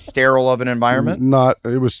 It was too sterile of an environment? Not.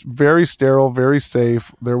 It was very sterile, very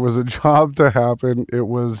safe. There was a job to happen. It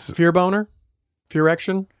was Fear boner? Fear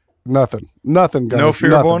erection? nothing. Nothing, guys. No fear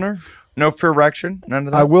nothing. boner? No fear erection? None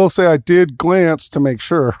of that? I will say I did glance to make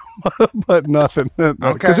sure, but nothing. Because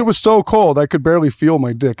Okay. it was so cold, I could barely feel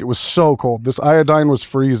my dick. It was so cold. This iodine was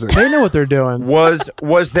freezing. They know what they're doing.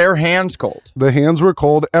 Was their hands cold? The hands were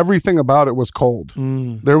cold. Everything about it was cold.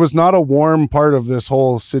 There was not a warm part of this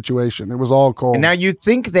whole situation. It was all cold. And now you'd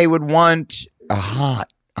think they would want a hot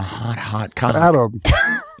cock. Adam,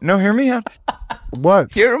 No, hear me out.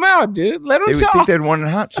 what? Hear him out, dude. Let him They would talk. think they'd want it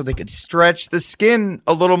hot so they could stretch the skin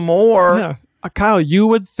a little more. Yeah. Kyle, you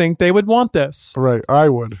would think they would want this. Right, I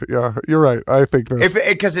would. Yeah, you're right. I think this.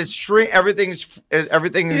 Because it's shrink, everything's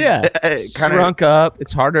Yeah. kind of Shrunk up.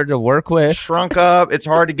 It's harder to work with. shrunk up. It's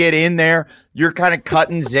hard to get in there. You're kind of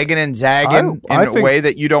cutting, zigging, and zagging I in a think- way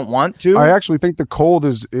that you don't want to. I actually think the cold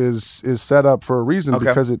is set up for a reason Okay.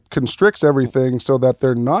 because it constricts everything so that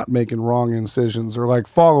they're not making wrong incisions or like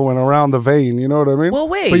following around the vein. You know what I mean? Well,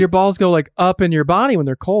 wait. But your balls go like up in your body when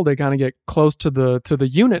they're cold. They kind of get close to the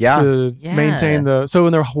unit Yeah. to Yeah. maintain the. So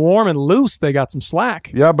when they're warm and loose, they got some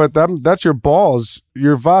slack. Yeah, but that's your balls.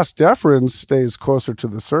 Your vas deferens stays closer to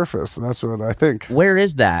the surface. That's what I think. Where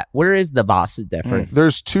is that? Where is the vas deferens?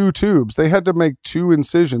 There's two tubes. They had to make two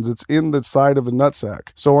incisions. It's in the side of the nutsack.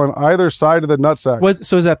 So on either side of the nutsack,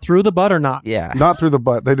 So is that through the butt or not? Yeah. not through the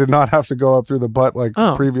butt. They did not have to go up through the butt like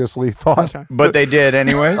Oh. previously thought. Okay. but they did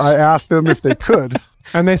anyways. I asked them if they could.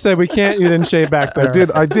 And they said we can't. You didn't shave back there.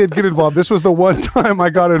 I did get involved. This was the one time I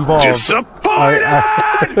got involved.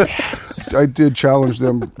 I did challenge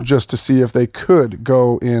them just to see if they could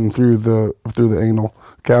go in through the anal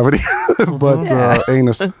cavity, but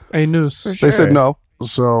anus. Anus. They said no.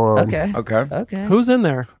 So Okay. okay. Who's in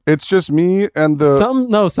there? it's just me and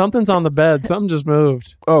the. Something's on the bed. Something just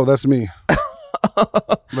moved. Oh, that's me.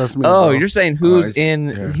 That's me. Oh, bro. you're saying who's it's- in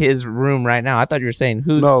yeah. his room right now? I thought you were saying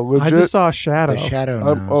who's. No, legit. I just saw a shadow. The shadow.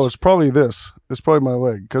 Oh, it's probably this. It's probably my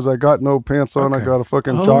leg because I got no pants on. Okay. I got a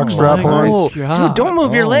fucking Oh jock strap my on. Oh, God. dude, don't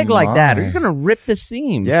move your Oh, leg like that, or my. you're gonna rip the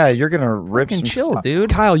seam. Yeah, you're gonna rip Fucking some chill, stuff. dude.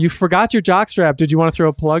 Kyle, you forgot your jock strap. Did you want to throw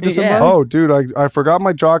a plug to Yeah. somebody? Oh, dude, I forgot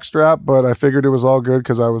my jock strap, but I figured it was all good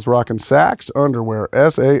because I was rocking Saxx underwear,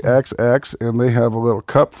 SAXX, and they have a little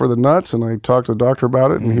cup for the nuts, and I talked to the doctor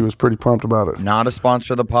about it, and he was pretty pumped about it. Not a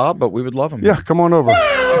sponsor of the pod, but we would love them. Yeah, come on over.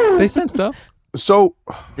 They sent stuff. So,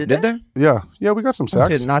 Did they? yeah, we got some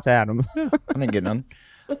Saxx. Not to Adam. I didn't get none.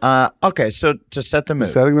 Okay, so to set the mood,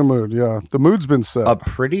 Setting the mood, yeah. The mood's been set. a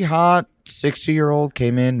pretty hot 60-year-old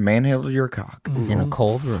came in, manhandled your cock. In a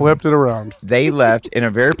cold room. Flipped it around. They left in a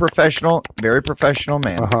very professional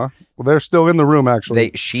manner. Uh-huh. Well, they're still in the room,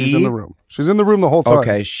 actually. She's in the room. She's in the room the whole time.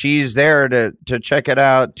 Okay, she's there to check it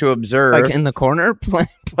out, to observe. Like in the corner,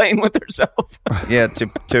 playing with herself. Yeah, to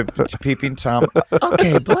peeping Tom.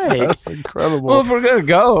 Okay, Blake. That's incredible. Well, if we're gonna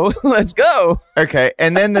go, let's go. Okay,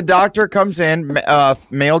 and then the doctor comes in,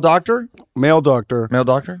 male doctor? Male doctor. Male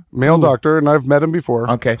doctor? Male doctor, and I've met him before.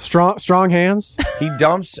 Okay. Strong hands. He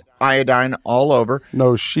dumps iodine all over.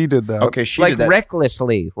 No, she did that. Okay, she Like did that.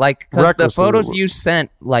 recklessly, like because the Recklessly. photos you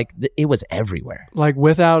sent, like it was everywhere. Like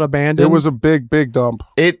without abandon. It was a big dump.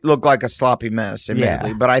 It looked like a sloppy mess,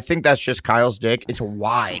 admittedly, Yeah. but I think that's just Kyle's dick. It's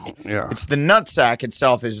wide. Yeah. It's the nutsack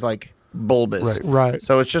itself is like bulbous. Right.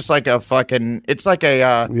 So it's just like a fucking. It's like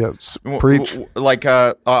a. Yes. Preach. Like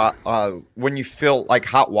when you fill like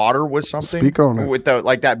hot water with something. Speak on it. With the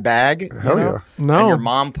like that bag. Hell you know? yeah. No. And your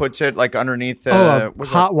mom puts it like underneath the. a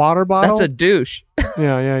what's hot water bottle. That's a douche.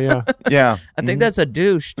 Yeah. that? Yeah. I think that's a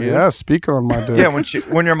douche, dude. Yeah, speak on my dick. Yeah.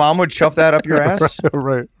 When your mom would shove that up your ass.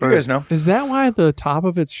 right. You guys know. Is that why the top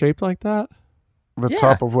of it's shaped like that? The Yeah.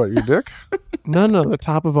 top of what, your dick? No. The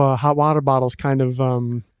top of a hot water bottle is kind of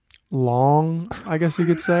long, I guess you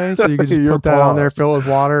could say. So you could just Your put that on there, paw. fill it with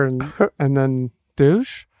water, and then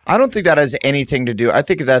douche. I don't think that has anything to do. I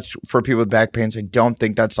think that's for people with back pains. I don't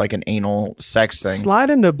think that's like an anal sex thing. Slide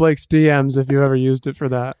into Blake's DMs if you ever used it for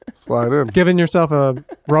that. Slide in. Giving yourself a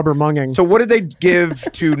rubber munging. So what did they give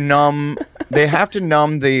to numb? They have to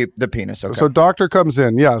numb the penis. Okay. So doctor comes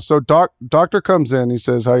in. Yeah. So doctor comes in. He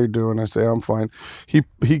says, "How you doing?" I say, "I'm fine." He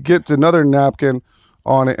gets another napkin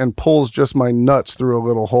on it and pulls just my nuts through a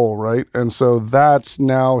little hole, right? And so that's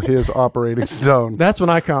now his operating zone. That's when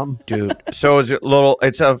I come. Dude, so it's a little.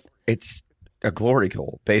 It's A glory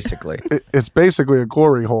hole, basically. It's basically a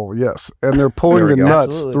glory hole, yes. And they're pulling the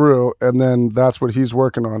nuts through, and then that's what he's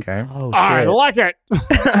working on. Okay. Oh, shit. I like it.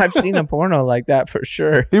 I've seen a porno like that for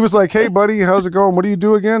sure. He was like, hey, buddy, how's it going? What do you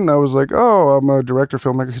do again? And I was like, oh, I'm a director,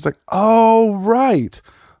 filmmaker. He's like, oh, right.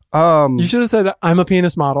 You should have said, I'm a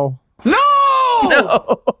penis model.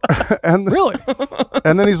 No! And really?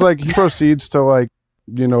 And then he's like, he proceeds to like,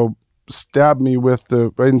 inject me with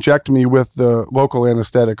the local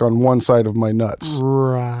anesthetic on one side of my nuts.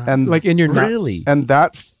 Right. And like in your nuts. Really? And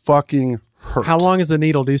that fucking hurt. How long is the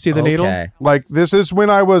needle? Do you see the needle? Like, this is when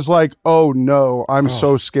I was like, oh no, I'm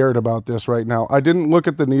so scared about this right now. I didn't look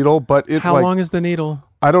at the needle, but it How long is the needle?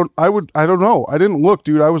 I don't know. I didn't look,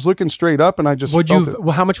 dude. I was looking straight up and I just felt it.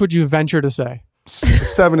 How much would you venture to say?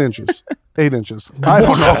 7 inches. 8 inches. I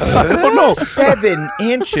don't know. I don't know. 7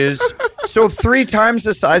 inches. So 3 times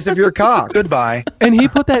the size of your cock. Goodbye. And he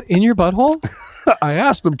put that in your butthole? I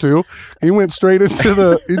asked him to. He went straight into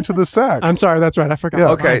the sack. I'm sorry, that's right. I forgot. Yeah.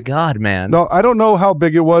 Okay. Oh my God, man. No, I don't know how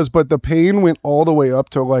big it was, but the pain went all the way up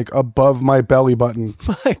to like above my belly button.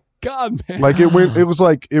 My God, man. Like it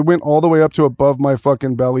went all the way up to above my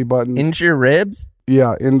fucking belly button. Into your ribs?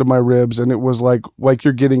 Yeah, into my ribs, and it was like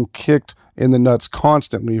you're getting kicked in the nuts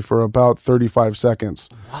constantly for about 35 seconds.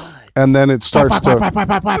 What? And then it starts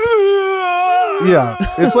Yeah,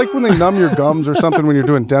 it's like when they numb your gums or something when you're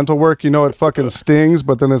doing dental work. It fucking stings,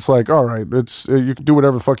 but then it's like, all right, it's you can do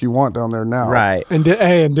whatever the fuck you want down there now. Right. And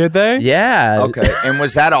did they? Yeah. Okay. And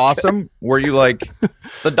was that awesome? Were you like,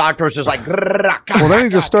 the doctor was just like, well, then he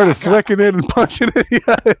just started flicking it and punching it.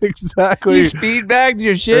 Yeah, exactly. You speed bagged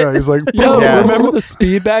your shit? Yeah, he's like, remember the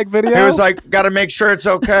speed bag video? He was like, got to make sure it's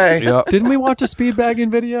okay. Yeah. Didn't we watch a speed bagging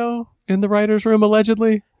video in the writer's room,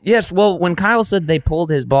 allegedly? Yes, well, when Kyle said they pulled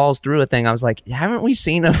his balls through a thing, I was like, haven't we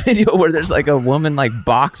seen a video where there's like a woman like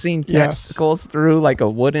boxing testicles through like a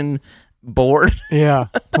wooden board? Yeah,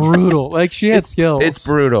 brutal. Like she had skills. It's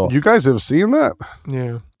brutal. You guys have seen that?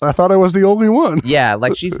 Yeah. I thought I was the only one. Yeah,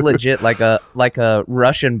 like she's legit like a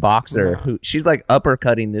Russian boxer who she's like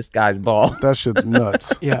uppercutting this guy's ball. That shit's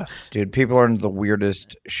nuts. Yes. Dude, people are into the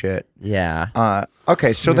weirdest shit. Yeah.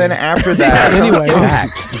 Okay, so then after that...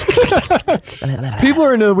 Anyway. People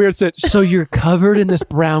are into the weird shit. So you're covered in this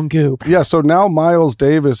brown goop. Yeah, so now Miles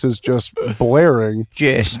Davis is just blaring.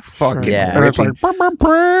 Just fucking... Yeah. And it's like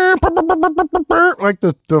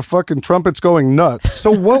the fucking trumpet's going nuts. So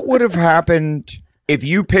what would have happened if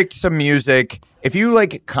you picked some music, if you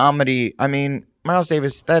like comedy? I mean, Miles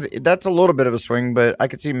Davis, that's a little bit of a swing, but I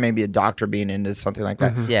could see maybe a doctor being into something like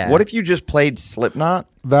that. Yeah. What if you just played Slipknot?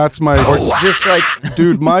 That's my... Or just like...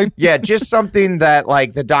 Dude, Yeah, just something that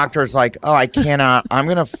like the doctor's like, oh, I cannot, I'm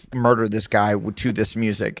going to murder this guy to this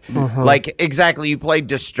music. Like, exactly, you play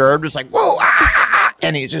Disturbed, it's like, whoa,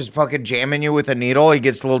 and he's just fucking jamming you with a needle. He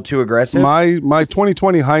gets a little too aggressive. My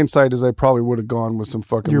 2020 hindsight is I probably would have gone with some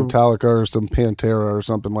fucking Metallica or some Pantera or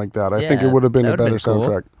something like that. I think it would have been a better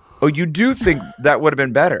soundtrack. Oh, you do think that would have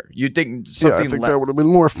been better? You think something? Yeah, I think that would have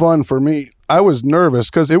been more fun for me. I was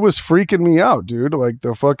nervous because it was freaking me out, dude. Like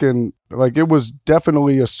it was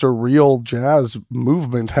definitely a surreal jazz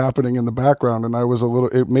movement happening in the background, and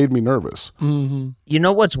it made me nervous. Mm-hmm. You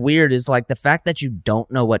know what's weird is like the fact that you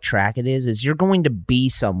don't know what track it is you're going to be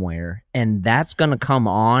somewhere and that's going to come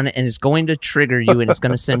on and it's going to trigger you and it's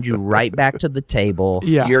going to send you right back to the table.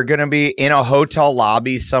 Yeah. You're going to be in a hotel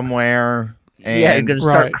lobby somewhere. And you're going to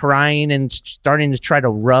start crying and starting to try to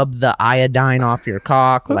rub the iodine off your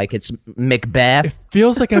cock like it's Macbeth. It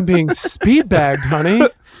feels like I'm being speed bagged, honey.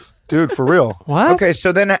 Dude, for real. What? Okay,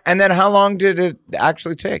 so then how long did it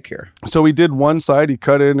actually take here? So he did one side, he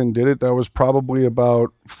cut in and did it. That was probably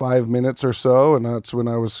about 5 minutes or so, and that's when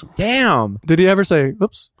I was... Damn. Did he ever say,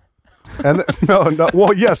 oops? And no.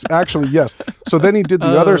 Well, yes, actually, yes. So then he did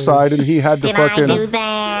the other side, and he had to I do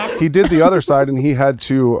that? He did the other side, and he had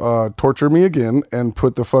to torture me again and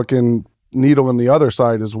put the fucking needle in the other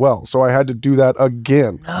side as well. So I had to do that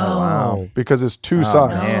again. No. Wow. Because it's two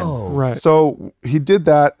sides. No. Right. So he did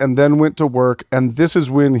that and then went to work, and this is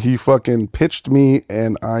when he fucking pitched me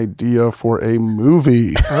an idea for a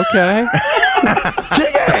movie. Okay.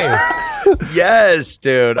 Yes,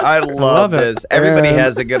 dude. I love it. this. Everybody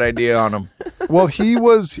has a good idea on him. Well,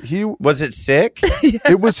 was it sick?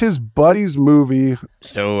 It was his buddy's movie.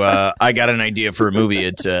 So I got an idea for a movie.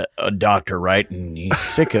 It's a doctor, right? And he's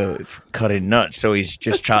sick of cutting nuts, so he's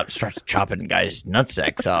just starts chopping guys'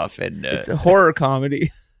 nutsacks off. And it's a horror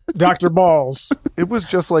comedy. Dr. Balls. It was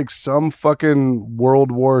just like some fucking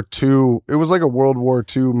World War II. It was like a World War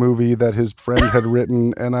II movie that his friend had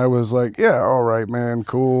written, and I was like, yeah, all right, man,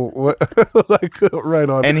 cool. Like, right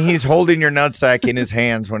on. And he's holding your nutsack in his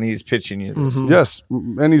hands when he's pitching you this. Yes,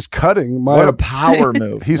 and he's cutting my... What a power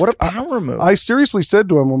move. What a power move. I seriously said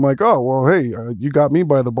to him, I'm like, oh, well, hey, you got me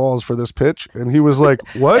by the balls for this pitch. And he was like,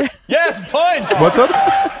 what? Yes, punch! What's up?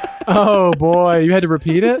 Oh, boy. You had to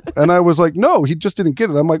repeat it? And I was like, no, he just didn't get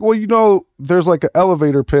it. I'm like, well, you know, there's like an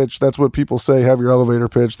elevator pitch. That's what people say, have your elevator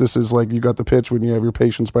pitch. This is like, you got the pitch when you have your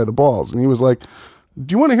patients by the balls. And he was like,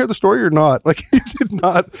 do you want to hear the story or not? Like, he did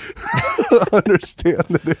not understand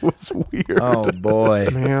that it was weird. Oh, boy.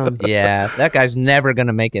 Man. Yeah, that guy's never going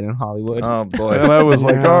to make it in Hollywood. Oh, boy. And I was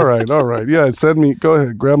like, all right. Yeah, send me, go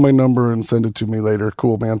ahead, grab my number and send it to me later.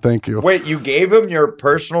 Cool, man. Thank you. Wait, you gave him your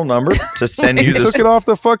personal number to send you He this? took it off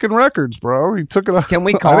the fucking records, bro. He took it off. Can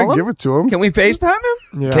we call I didn't him? give it to him. Can we FaceTime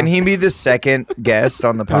him? Yeah. Can he be the second guest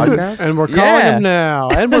on the podcast? And we're calling him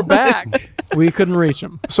now. And we're back. We couldn't reach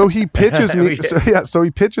him. So he pitches me. So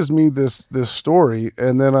he pitches me this story,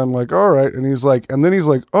 and then I'm like, all right. And he's like,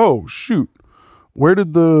 oh shoot, where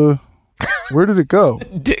did it go?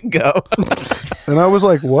 Did go. And I was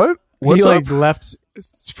like, what? What's He up? like left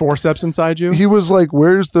forceps inside you. He was like,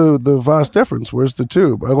 where's the vas deferens? Where's the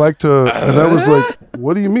tube? I like to, and I was like,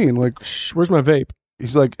 what do you mean? Like, Where's my vape?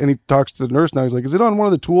 he's like, and he talks to the nurse now. He's like, is it on one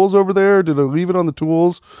of the tools over there? Did I leave it on the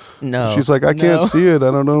tools? No. She's like, I can't see it.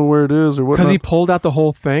 I don't know where it is or what. Because he pulled out the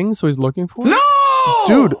whole thing, so he's looking for it? No!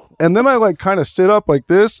 Dude, and then I like kind of sit up like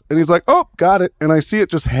this, and he's like, oh, got it. And I see it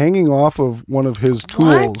just hanging off of one of his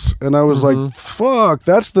tools. And I was like, fuck,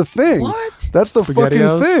 that's the thing. What? That's the fucking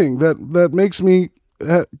SpaghettiOs? thing that makes me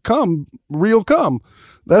come.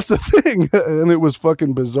 That's the thing. And it was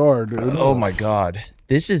fucking bizarre, dude. Oh my God.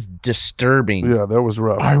 This is disturbing. Yeah, that was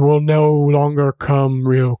rough. I will no longer come,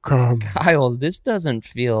 real come. Kyle, this doesn't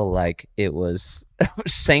feel like it was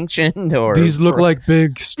sanctioned or... These look like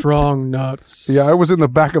big, strong nuts. Yeah, I was in the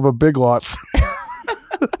back of a Big Lots.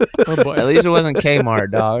 Oh, boy. At least it wasn't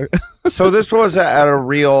Kmart, dog. So this was at a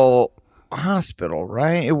real hospital,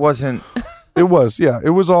 right? It wasn't... It was, yeah. It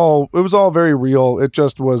was all very real. It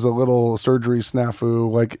just was a little surgery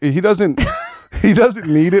snafu. Like, he doesn't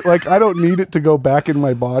need it. Like, I don't need it to go back in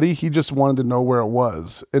my body. He just wanted to know where it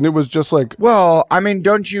was. And it was just like... Well, I mean,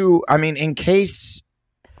 in case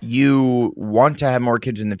you want to have more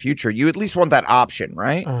kids in the future, you at least want that option,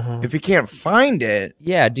 right? If you can't find it...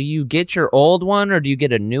 Yeah, do you get your old one or do you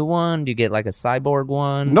get a new one? Do you get like a cyborg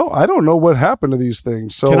one? No, I don't know what happened to these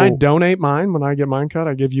things. So Can I donate mine when I get mine cut?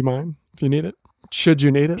 I give you mine if you need it. Should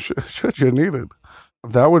you need it? Should you need it?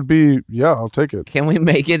 That would be, yeah, I'll take it. Can we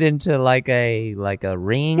make it into like a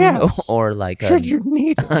ring Yes. or like Should you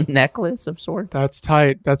need a necklace of sorts? That's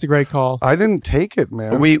tight. That's a great call. I didn't take it,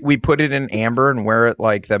 man. We put it in amber and wear it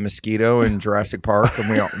like the mosquito in Jurassic Park, and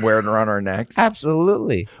we wear it around our necks.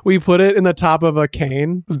 Absolutely. We put it in the top of a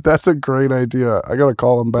cane. That's a great idea. I got to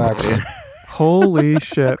call him back. Holy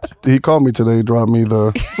shit. He called me today, dropped me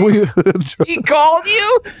the... He called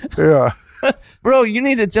you? Yeah. Bro, you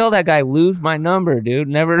need to tell that guy, lose my number, dude.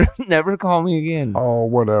 Never call me again. Oh,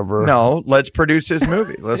 whatever. No, let's produce his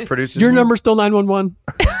movie. Let's produce his Your movie. number's still 911.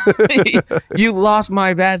 You lost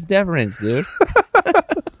my vas deferens, dude.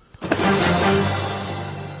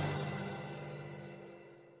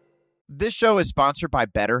 This show is sponsored by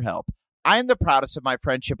BetterHelp. I am the proudest of my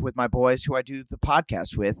friendship with my boys who I do the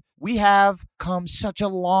podcast with. We have come such a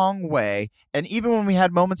long way, and even when we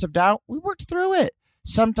had moments of doubt, we worked through it.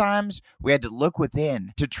 Sometimes we had to look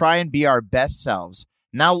within to try and be our best selves.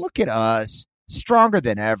 Now look at us, stronger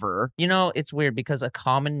than ever. You know, it's weird because a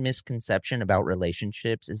common misconception about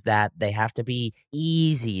relationships is that they have to be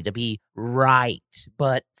easy to be right.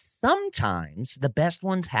 But sometimes the best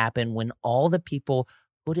ones happen when all the people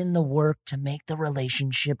put in the work to make the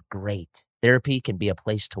relationship great. Therapy can be a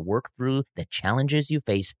place to work through the challenges you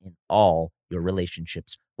face in all your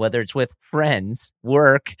relationships, whether it's with friends,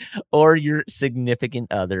 work, or your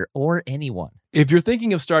significant other, or anyone. If you're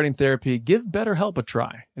thinking of starting therapy, give BetterHelp a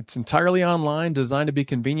try. It's entirely online, designed to be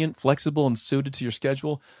convenient, flexible, and suited to your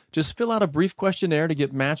schedule. Just fill out a brief questionnaire to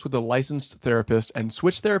get matched with a licensed therapist and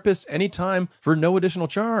switch therapists anytime for no additional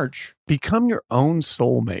charge. Become your own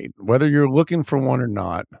soulmate, whether you're looking for one or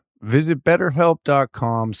not. Visit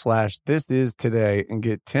BetterHelp.com/thisIs today and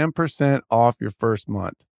get 10% off your first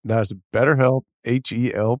month. That's BetterHelp,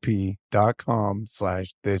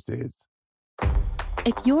 HELP.com/thisIs.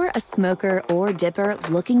 If you're a smoker or dipper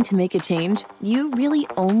looking to make a change, you really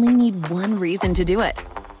only need one reason to do it.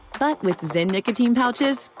 But with Zyn nicotine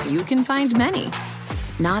pouches, you can find many.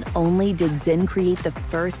 Not only did Zyn create the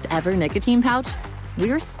first ever nicotine pouch,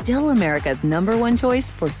 we're still America's #1 choice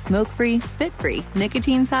for smoke-free, spit-free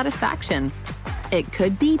nicotine satisfaction. It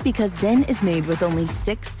could be because Zyn is made with only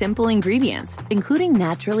 6 simple ingredients, including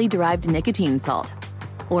naturally derived nicotine salt.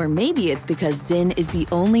 Or maybe it's because Zyn is the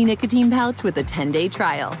only nicotine pouch with a 10-day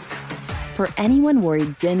trial. For anyone worried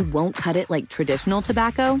Zyn won't cut it like traditional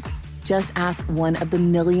tobacco, just ask one of the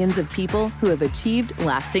millions of people who have achieved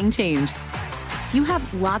lasting change. You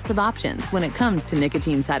have lots of options when it comes to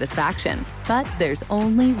nicotine satisfaction, but there's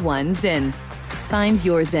only one Zyn. Find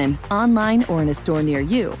your Zyn online or in a store near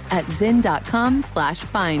you at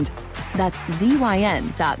zyn.com/find. That's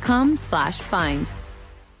ZYN.com/find.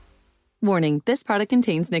 Warning, this product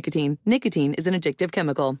contains nicotine. Nicotine is an addictive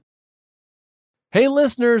chemical. Hey,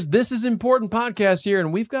 listeners, this is Important Podcast here,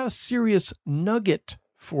 and we've got a serious nugget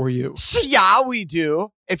for you. Yeah, we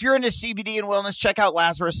do. If you're into CBD and wellness, check out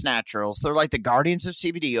Lazarus Naturals. They're like the guardians of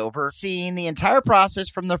CBD, overseeing the entire process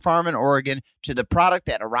from the farm in Oregon to the product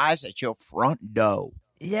that arrives at your front door.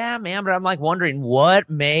 Yeah, man, but I'm like wondering what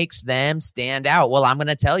makes them stand out. Well, I'm going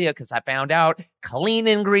to tell you because I found out clean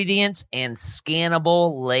ingredients and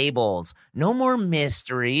scannable labels. No more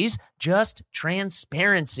mysteries, just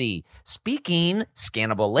transparency. Speaking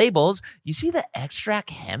scannable labels, you see the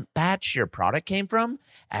extract hemp batch your product came from?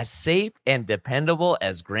 As safe and dependable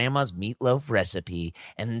as grandma's meatloaf recipe.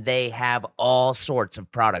 And they have all sorts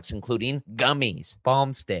of products, including gummies,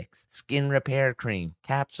 balm sticks, skin repair cream,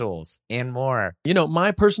 capsules, and more. You know,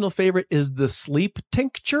 my personal favorite is the sleep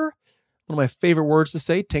tincture. One of my favorite words to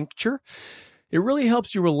say, tincture. It really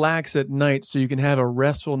helps you relax at night so you can have a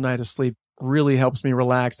restful night of sleep. Really helps me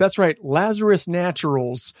relax. That's right, Lazarus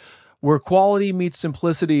Naturals, where quality meets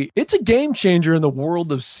simplicity. It's a game changer in the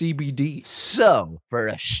world of CBD. So, for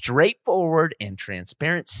a straightforward and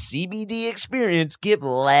transparent CBD experience, give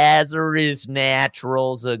Lazarus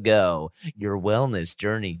Naturals a go. Your wellness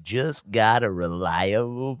journey just got a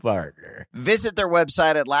reliable partner. Visit their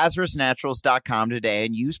website at LazarusNaturals.com today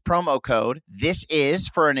and use promo code THISIS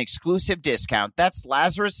for an exclusive discount. That's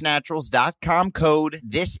LazarusNaturals.com code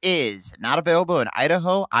THISIS. Not available in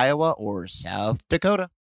Idaho, Iowa, or South Dakota.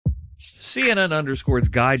 CNN_'s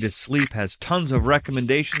Guide to Sleep has tons of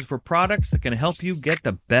recommendations for products that can help you get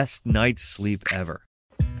the best night's sleep ever.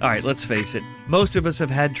 All right, let's face it, most of us have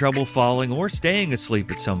had trouble falling or staying asleep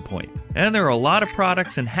at some point, and there are a lot of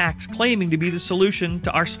products and hacks claiming to be the solution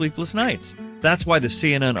to our sleepless nights. That's why the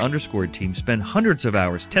CNN_ team spend hundreds of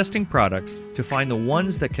hours testing products to find the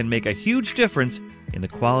ones that can make a huge difference in the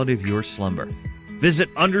quality of your slumber. Visit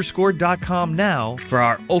underscore.com now for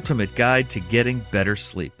our ultimate guide to getting better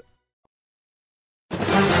sleep.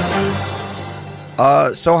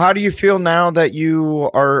 So how do you feel now that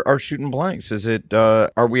you are shooting blanks? Is it,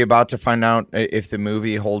 are we about to find out if the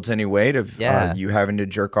movie holds any weight of you having to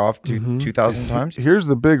jerk off 2,000 times? Here's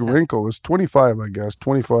the big wrinkle. It's 25, I guess.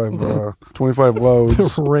 25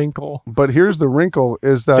 loads. The wrinkle. But here's the wrinkle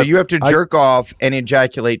is that... So you have to jerk off and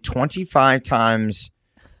ejaculate 25 times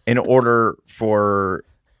in order for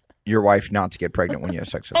your wife not to get pregnant when you have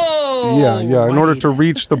sex with her. Yeah. In order to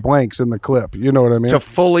reach the blanks in the clip. You know what I mean? To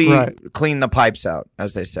fully clean the pipes out,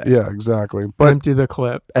 as they say. Yeah, exactly. But empty the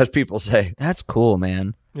clip. As people say. That's cool,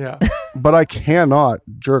 man. Yeah. But I cannot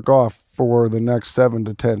jerk off for the next 7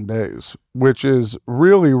 to 10 days, which is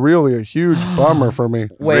really, really a huge bummer for me.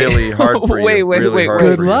 Really hard for you. Wait.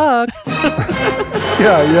 Good luck.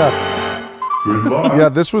 Yeah. Yeah,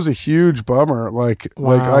 this was a huge bummer. Like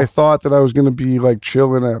I thought that I was going to be like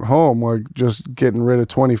chilling at home, like just getting rid of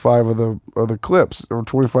 25 of the clips or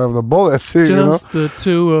 25 of the bullets. Just the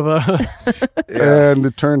two of us. And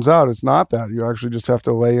it turns out it's not that. You actually just have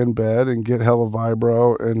to lay in bed and get hella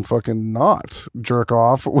vibro and fucking not jerk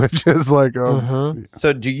off, which is like.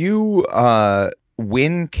 So do you?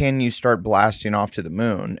 When can you start blasting off to the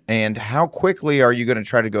moon, and how quickly are you going to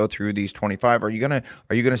try to go through these 25? Are you going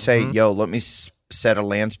to say, yo, let me set a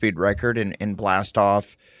land speed record and blast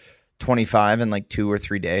off 25 in like 2 or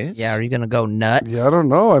 3 days? Yeah, are you going to go nuts? Yeah, I don't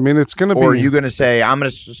know. I mean, it's going to be... Or are you going to say, I'm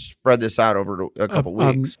going to spread this out over a couple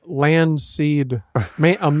weeks? Land seed,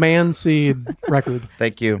 a man seed record.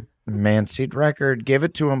 Thank you. Man seed record. Give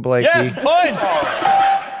it to him, Blakey. Yes, points!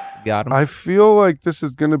 Got him. I feel like this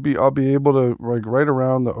is going to be, I'll be able to, like, right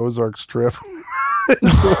around the Ozarks trip.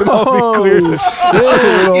 So it'll be clear to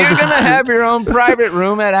You're going to have your own private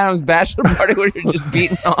room at Adam's bachelor party where you're just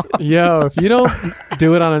beating off. Yo, if you don't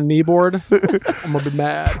do it on a kneeboard, I'm going to be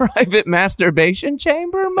mad. Private masturbation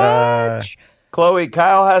chamber much? Chloe,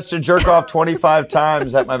 Kyle has to jerk off 25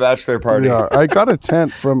 times at my bachelor party. Yeah, I got a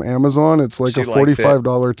tent from Amazon. It's like She a likes it.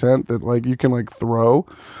 $45 tent that like you can like throw,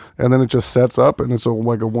 and then it just sets up, and it's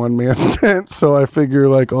like a one-man tent. So I figure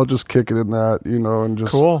like I'll just kick it in that, and just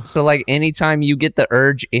Cool. So like anytime you get the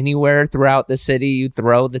urge anywhere throughout the city, you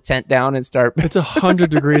throw the tent down and start. It's 100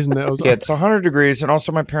 degrees in those. Yeah, it's 100 degrees, and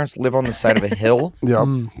also my parents live on the side of a hill. Yeah.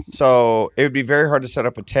 So it would be very hard to set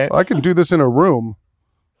up a tent. I can do this in a room.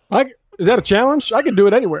 Is that a challenge? I can do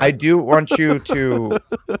it anywhere. I do want you to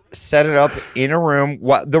set it up in a room,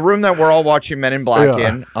 the room that we're all watching Men in Black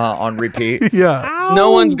in on repeat. Yeah.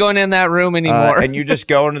 No one's going in that room anymore. And you just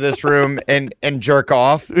go into this room and jerk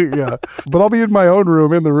off. Yeah. But I'll be in my own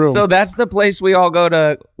room in the room. So that's the place we all go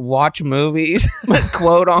to watch movies,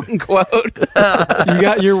 quote unquote.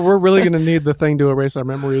 We're really going to need the thing to erase our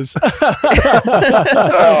memories. We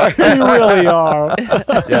really are.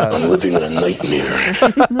 Yeah. I'm living in a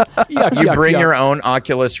nightmare. You bring your own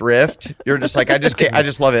Oculus Rift. You're just like, I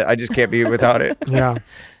just love it. I just can't be without it. Yeah.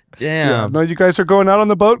 Damn. Yeah. No, you guys are going out on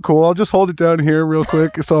the boat. Cool. I'll just hold it down here real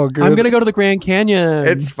quick. It's all good. I'm going to go to the Grand Canyon.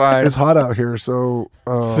 It's fine. It's hot out here, so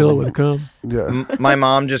fill it with cum. Yeah. My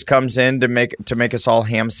mom just comes in to make us all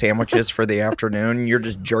ham sandwiches for the afternoon. You're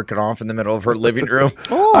just jerking off in the middle of her living room.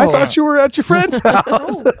 Oh, I thought you were at your friend's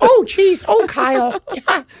house. Oh, jeez. Oh, Kyle.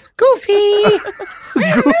 Goofy.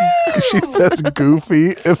 She says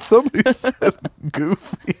goofy. If somebody said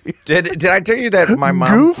goofy. Did I tell you that my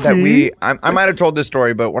mom Goofy? I might have told this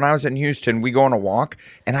story, but when I was in Houston, we go on a walk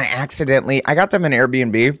and I got them an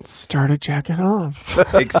Airbnb. Started jacking off.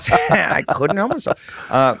 I couldn't help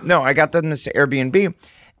myself. No, I got them this Airbnb,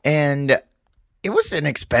 and it was an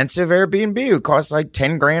expensive Airbnb. It cost like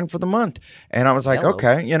 $10,000 for the month, and I was like,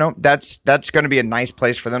 okay, that's going to be a nice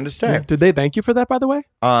place for them to stay. Yeah. Did they thank you for that, by the way?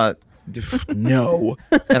 No,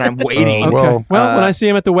 and I'm waiting. Okay. Well, when I see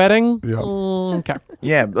him at the wedding, yeah. Okay.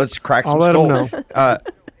 Yeah, let's crack some I'll skulls. let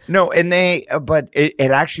him No, and but it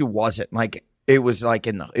actually wasn't like. It was like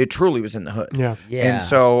it truly was in the hood. Yeah. And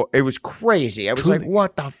so it was crazy. I was like,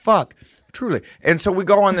 what the fuck? Truly. And so we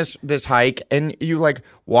go on this hike, and you like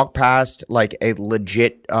walk past like a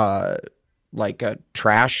legit like a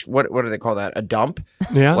trash, what do they call that? A dump?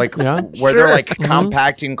 Yeah. Like yeah. where they're like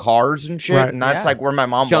compacting cars and shit. Right. And that's like where my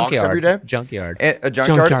mom walks every day. Junkyard. A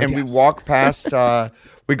junkyard. And yes. we walk past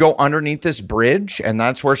we go underneath this bridge, and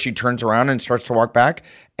that's where she turns around and starts to walk back.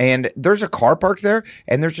 And there's a car parked there,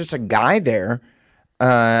 and there's just a guy there,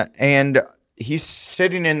 and he's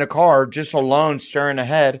sitting in the car just alone, staring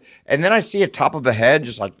ahead. And then I see a top of a head,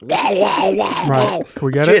 just like, Right. Can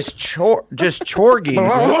we get just chorging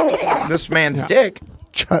this man's dick.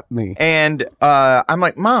 Chutney. And I'm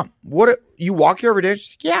like, Mom, you walk here every day?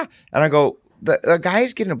 She's like, yeah. And I go, the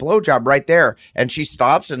guy's getting a blowjob right there. And she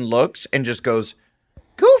stops and looks and just goes,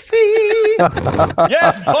 Goofy.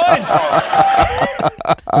 Yes, points.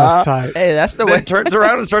 That's tight. Hey, that's the Then way. turns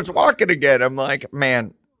around and starts walking again. I'm like,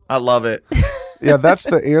 man, I love it. Yeah, that's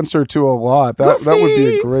the answer to a lot. That would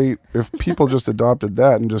be a great if people just adopted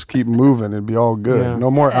that and just keep moving. It'd be all good. Yeah.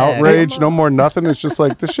 No more outrage. No more nothing. It's just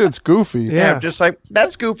like this shit's goofy. Yeah, just like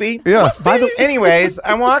that's goofy. Yeah. Anyways,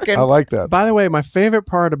 I'm walking. I like that. By the way, my favorite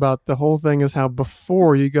part about the whole thing is how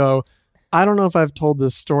before you go, I don't know if I've told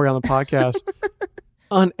this story on the podcast.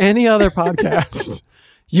 On any other podcast,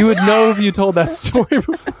 you would know if you told that story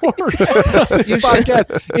before. This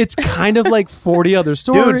podcast, it's kind of like 40 other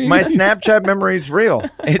stories. Dude, my Snapchat memory is real.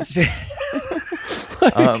 It's I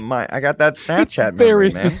got that Snapchat very memory,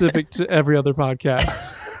 man. specific to every other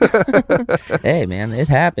podcast. Hey, man, it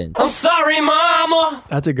happened. I'm sorry, Mama.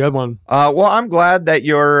 That's a good one. Well, I'm glad that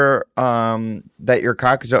your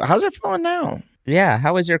cock is. How's it feeling now? Yeah,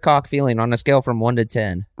 how is your cock feeling on a scale from 1 to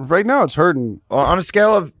 10? Right now, it's hurting. Well, on a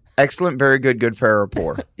scale of excellent, very good, good, fair, or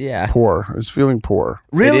poor. Yeah. Poor. It's feeling poor.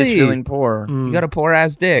 Really? It is feeling poor. You got a poor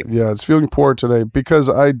ass dick. Yeah, it's feeling poor today because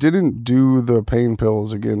I didn't do the pain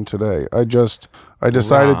pills again today. I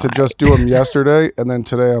decided to just do them yesterday, and then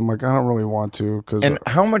today I'm like, I don't really want to. And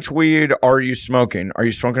how much weed are you smoking? Are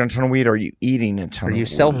you smoking a ton of weed? Or are you eating a ton Are of you weed?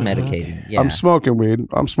 self-medicating? Yeah. I'm smoking weed.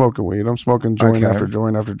 I'm smoking joint after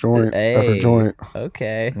joint after joint after joint.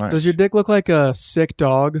 Okay. Nice. Does your dick look like a sick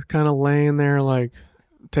dog kind of laying there, like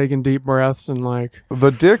taking deep breaths and like.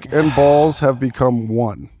 The dick and balls have become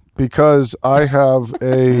one. Because I have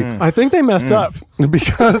I think they messed up.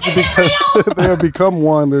 Because they have become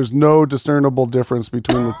one. There's no discernible difference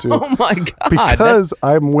between the two. Oh my god! Because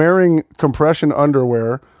I'm wearing compression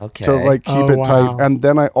underwear to like keep it tight, and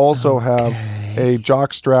then I also have a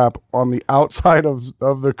jock strap on the outside of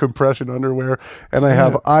the compression underwear, and I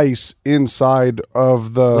have ice inside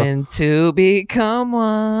of the. When to become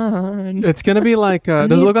one. It's gonna be like.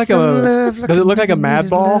 Does it look like a mad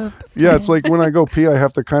ball? Yeah, it's like when I go pee, I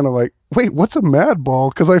have to kind of like, wait, what's a mad ball?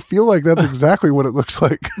 Because I feel like that's exactly what it looks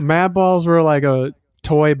like. Mad balls were like a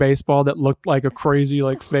toy baseball that looked like a crazy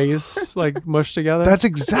like face like mushed together. That's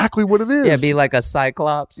exactly what it is. Yeah, be like a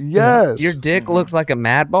cyclops. Yes. Your dick looks like a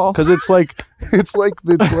mad ball. Because it's like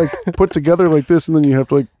put together like this, and then you have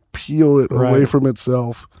to like peel it away from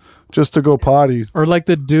itself just to go potty. Or like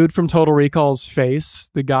the dude from Total Recall's face,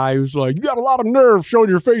 the guy who's like, you got a lot of nerve showing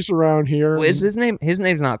your face around here. Well, is his name? His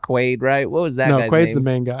name's not Quaid, right? What was that guy's Quaid's name? the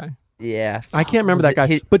main guy. Yeah. I can't remember that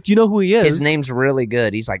guy. But do you know who he is? His name's really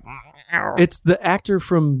good. He's like... It's the actor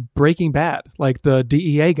from Breaking Bad, like the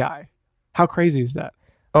DEA guy. How crazy is that?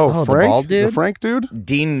 Oh, the Frank? bald dude? The Frank dude?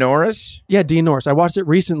 Dean Norris? Yeah, Dean Norris. I watched it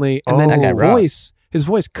recently, and then his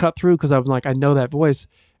voice cut through because I was like, I know that voice.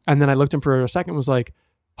 And then I looked him for a second and was like,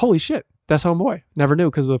 holy shit, that's Homeboy. Never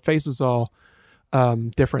knew because the face is all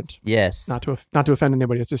different. Yes. Not to offend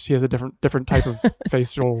anybody. It's just he has a different type of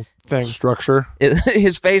facial thing. Structure.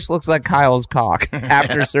 His face looks like Kyle's cock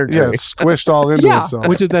after surgery. Yeah, it's squished all into itself.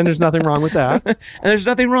 Which is then there's nothing wrong with that. And there's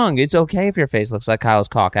nothing wrong. It's okay if your face looks like Kyle's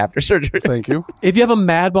cock after surgery. Thank you. If you have a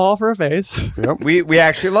mad ball for a face. Yep. We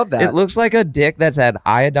actually love that. It looks like a dick that's had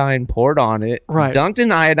iodine poured on it. Right. Dunked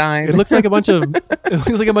in iodine. It looks like a bunch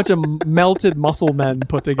of melted muscle men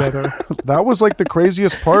put together. That was like the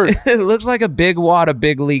craziest part. It looks like a big wad of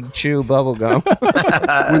Big League Chew bubblegum.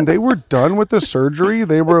 When they were done with the surgery,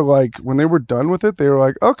 they were like,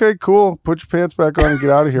 okay, cool, put your pants back on and get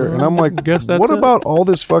out of here. And I'm like, what about all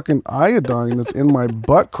this fucking iodine that's in my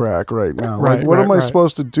butt crack right now? Like, what am I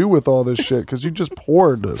supposed to do with all this shit? Because you just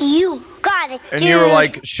poured this. You got it, And you were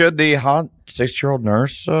like, should the hot 6-year-old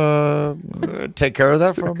nurse take care of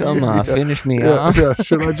that for me? Come on, finish me Yeah, off. yeah.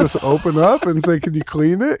 Should I just open up and say, can you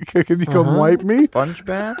clean it? Can you come wipe me? Sponge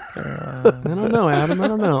bath? I don't know, Adam. I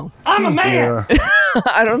don't know. I'm a man. Yeah.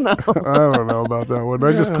 I don't know. I don't know about that one.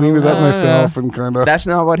 I just cleaned it up myself and kind of. That's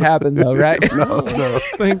not what happened, though, right? No.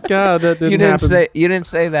 Thank God that didn't happen. You didn't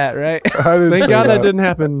say that, right? I didn't Thank say God that didn't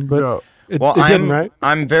happen. But No. it didn't, right?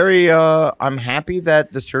 I'm very I'm happy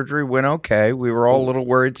that the surgery went okay. We were all a little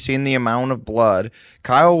worried seeing the amount of blood.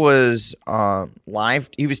 Kyle was live.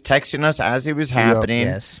 He was texting us as it was happening.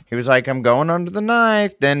 Yes. He was like, I'm going under the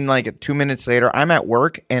knife. Then like 2 minutes later, I'm at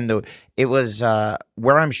work and it was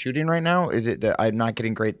where I'm shooting right now. I'm not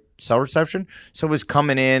getting great cell reception. So it was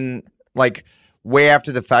coming in like way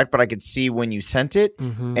after the fact, but I could see when you sent it,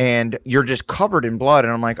 and you're just covered in blood.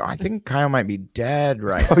 And I'm like, I think Kyle might be dead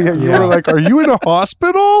right now. Oh, yeah. You were like, are you in a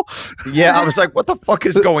hospital? Yeah, I was like, what the fuck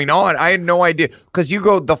is going on? I had no idea. Because you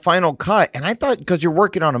go the final cut, and I thought, because you're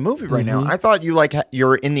working on a movie right now, I thought you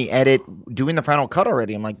you're in the edit doing the final cut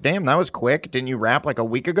already. I'm like, damn, that was quick. Didn't you wrap like a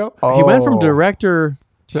week ago? He went from director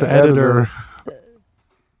to editor.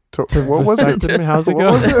 What was it? How's it What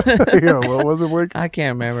going? was it? Yeah, what was it, Blake? I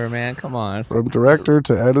can't remember, man. Come on. From director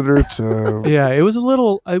to editor to Yeah, it was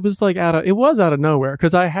out of nowhere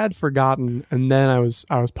because I had forgotten, and then I was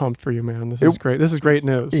pumped for you, man. This is great. This is great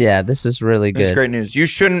news. Yeah, this is really good. It's great news. You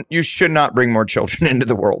should not bring more children into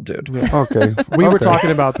the world, dude. Yeah. Okay. We were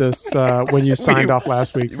talking about this when you signed off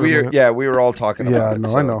last week. We were all talking about it. Yeah,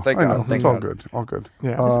 so I know. Thank I know. God, thank It's all God. good. All good.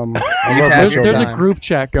 Yeah. I love my There's children. a group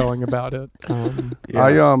chat going about it.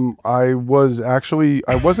 I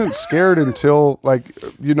wasn't scared until like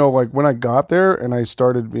when I got there and I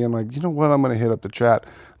started being like, you know what, I'm gonna hit up the chat.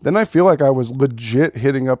 Then I feel like I was legit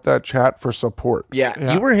hitting up that chat for support.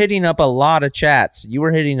 Yeah. You were hitting up a lot of chats. You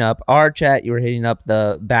were hitting up our chat. You were hitting up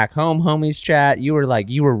the Back Home Homies chat. You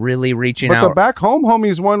were really reaching out. But the Back Home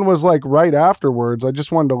Homies one was like right afterwards. I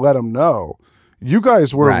just wanted to let them know. You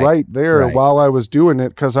guys were right there while I was doing it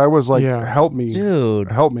because I was like, help me.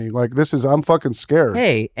 Dude. Help me. Like, I'm fucking scared.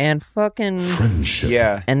 Hey, and fucking... Friendship.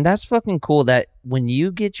 Yeah. And that's fucking cool that when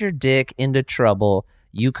you get your dick into trouble,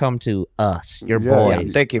 you come to us, your boys.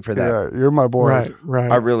 Yeah, thank you for that. Yeah, you're my boys.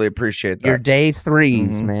 Right. I really appreciate that. Your day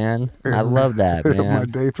threes, man. I love that, man. My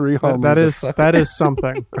day 3 homies. That is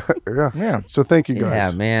something. Yeah. So thank you guys.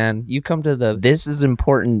 Yeah, man. You come to the This Is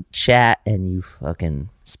Important chat and you fucking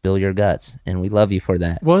spill your guts, and we love you for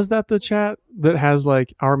that. Was that the chat that has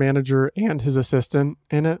like our manager and his assistant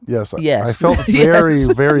in it? Yes. Yes. I felt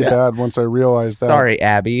very bad once I realized that. Sorry,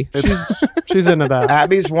 Abby. She's into that.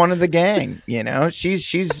 Abby's one of the gang. You know, she's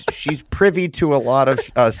privy to a lot of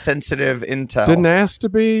sensitive intel. Didn't ask to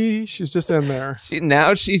be. She's just in there.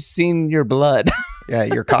 Now she's seen your blood. Yeah,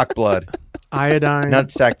 your cock blood. Iodine.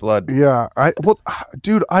 Nutsack blood. Yeah,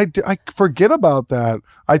 dude, I forget about that.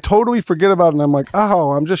 I totally forget about it, and I'm like,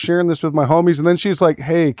 oh, I'm just sharing this with my homies, and then she's like,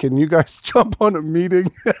 hey, can you guys jump on a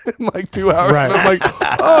meeting in like 2 hours? Right. And I'm like,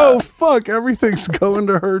 oh fuck, everything's going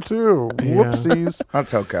to her too. Yeah. Whoopsies.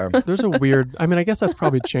 That's okay. There's a weird. I mean, I guess that's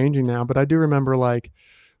probably changing now, but I do remember like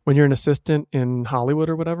when you're an assistant in Hollywood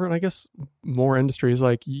or whatever, and I guess more industries,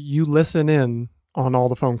 like you listen in on all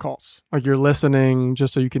the phone calls. Like you're listening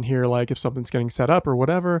just so you can hear like if something's getting set up or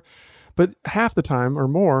whatever. But half the time or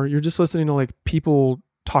more, you're just listening to like people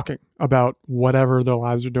talking about whatever their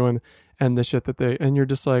lives are doing and the shit that and you're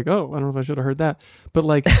just like, oh, I don't know if I should have heard that. But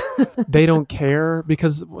like they don't care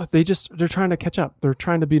because they're trying to catch up. They're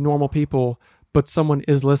trying to be normal people, but someone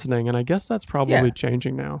is listening. And I guess that's probably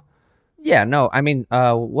changing now. Yeah, no, I mean,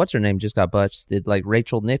 what's her name just got busted? Like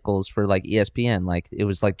Rachel Nichols for like ESPN. Like it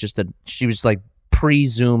was like she was like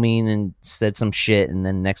pre-zooming and said some shit, and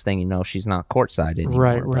then next thing you know, she's not courtside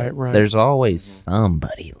anymore. Right. There's always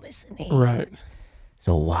somebody listening. Right.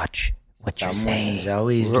 So watch what you say. Someone's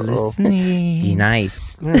always listening. Be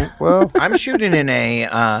nice. Well, I'm shooting in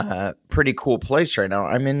a pretty cool place right now.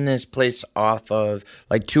 I'm in this place off of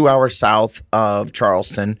like 2 hours south of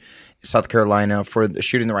Charleston, South Carolina, for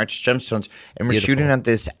shooting the Righteous Gemstones, and we're shooting at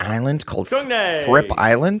this island called Fripp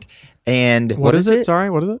Island. And what is it? Sorry,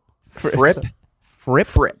 what is it? Fripp.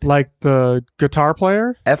 Fripp? Like the guitar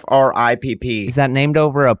player? Fripp. Is that named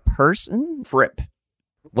over a person? Fripp.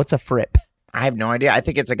 What's a Fripp? I have no idea. I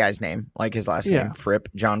think it's a guy's name, like his last name, Fripp,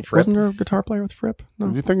 John Fripp. Wasn't there a guitar player with Fripp? No.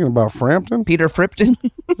 Are you thinking about Frampton? Peter Fripton?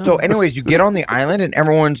 So anyways, you get on the island and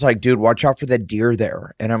everyone's like, dude, watch out for the deer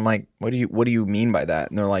there. And I'm like, what do you mean by that?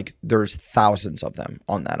 And they're like, there's thousands of them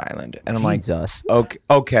on that island. And I'm like,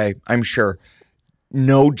 okay, I'm sure.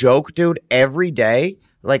 No joke, dude. Every day,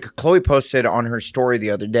 like Chloe posted on her story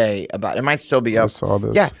the other day about, it might still be up. I saw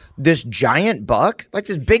this. Yeah, this giant buck, like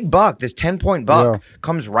this big buck, this 10-point buck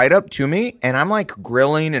comes right up to me, and I'm like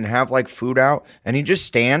grilling and have like food out, and he just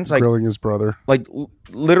stands like grilling his brother, like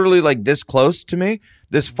literally like this close to me,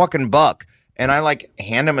 this fucking buck, and I like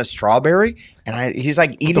hand him a strawberry, and he's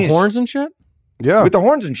like eating the horns and shit. Yeah, with the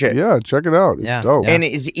horns and shit. Yeah, check it out. It's dope. And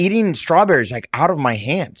is eating strawberries like out of my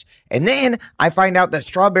hands. And then I find out that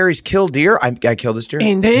strawberries kill deer. I killed this deer.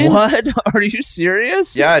 And then what? Are you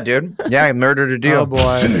serious? Yeah, dude. Yeah, I murdered a deer. Oh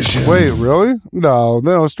boy. Wait, really?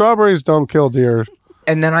 No, strawberries don't kill deer.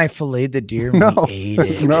 And then I filleted the deer and we ate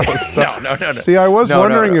it. No. See, I was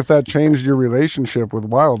wondering no. if that changed your relationship with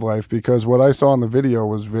wildlife, because what I saw in the video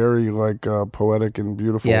was very like poetic and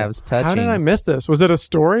beautiful. Yeah, it was touching. How did I miss this? Was it a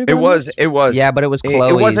story? It was. Yeah, but it was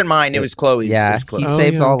Chloe's. It wasn't mine. It was Chloe's. Yeah, he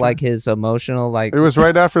saves all okay. like his emotional like. It was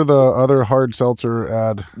right after the other hard seltzer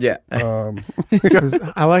ad. Yeah.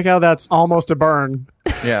 I like how that's almost a burn.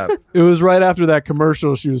 Yeah. It was right after that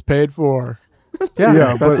commercial she was paid for.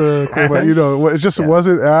 Yeah, that's a cool. But you know, it just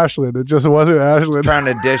wasn't Ashland. It just wasn't Ashland. Trying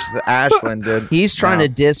to dish the Ashland, dude. He's trying to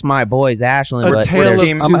diss my boys, Ashland. A But tale of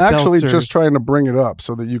I'm two actually seltzers. just trying to bring it up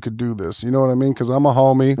so that you could do this. You know what I mean? Because I'm a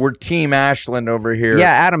homie. We're Team Ashland over here.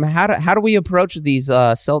 yeah, Adam, how do we approach these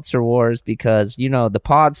seltzer wars? Because you know the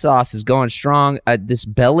pod sauce is going strong. This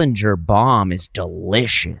Bellinger bomb is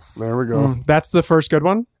delicious. There we go. That's the first good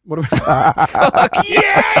one. What do we?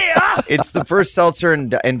 Yeah, It's the first seltzer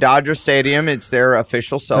in Dodger Stadium. It's their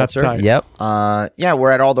official seltzer. tight. Yep. Yeah,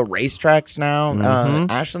 we're at all the racetracks now.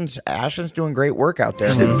 Ashland's doing great work out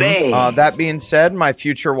there. That being said, my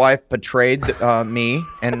future wife betrayed me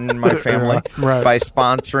and my family Right. by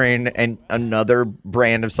sponsoring another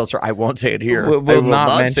brand of seltzer. I won't say it here. We'll I will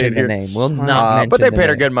not say mention it the here. name. We'll not mention But they the paid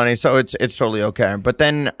her name. good money, so it's totally okay. But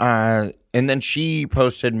then and then she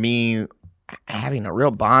posted me having a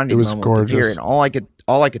real bonding It was moment with the deer, gorgeous. and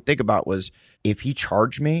all I could think about was if he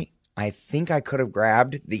charged me, I think I could have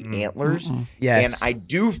grabbed the antlers. Yes. And I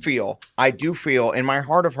do feel in my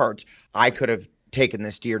heart of hearts, I could have taken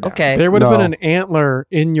this deer down. Okay. There would have No. been an antler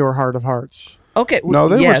in your heart of hearts. Okay. No,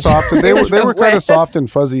 they yes. were soft. They were kind Way. of soft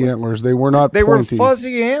and fuzzy antlers. They were not They pointy. were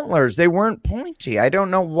fuzzy antlers. They weren't pointy. I don't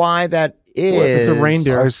know why that is. It's a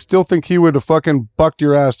reindeer. I still think he would have fucking bucked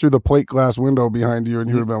your ass through the plate glass window behind you, and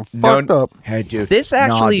you would have been fucked up. Hey, dude. This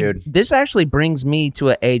actually brings me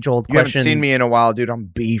to an age-old You haven't question. seen me in a while, dude. I'm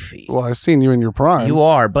beefy. Well, I've seen you in your prime. You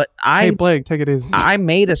are, but Hey, Blake, take it easy. I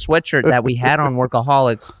made a sweatshirt that we had on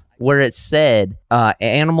Workaholics where it said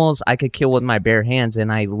animals I could kill with my bare hands, and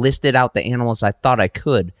I listed out the animals I thought I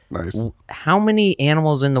could. Nice. How many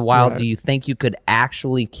animals in the wild Right. do you think you could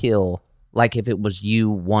actually kill, like if it was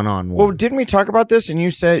you one-on-one? Well, didn't we talk about this? And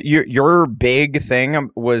you said your big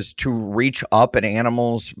thing was to reach up an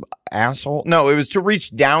animal's asshole. No, it was to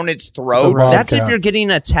reach down its throat. It's a That's if wildcat. you're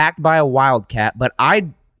getting attacked by a wildcat, but I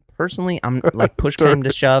personally, I'm like push came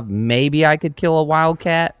to shove. Maybe I could kill a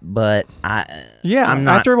wildcat, but I'm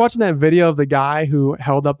not. After watching that video of the guy who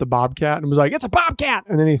held up the bobcat and was like, "It's a bobcat,"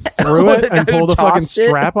 and then he threw it and pulled a fucking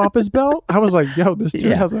strap off his belt, I was like, "Yo, this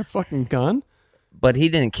dude has a fucking gun." But he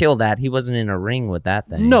didn't kill that. He wasn't in a ring with that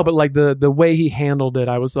thing. No, but like the way he handled it,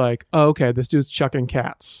 I was like, "Oh, okay, this dude's chucking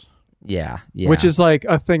cats." Yeah. Which is like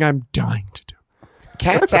a thing I'm dying to do.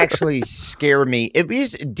 Cats actually scare me. At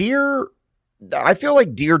least deer. I feel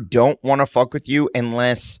like deer don't want to fuck with you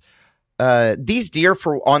unless these deer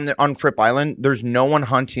on Fripp Island, there's no one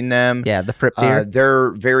hunting them. Yeah, the Fripp deer.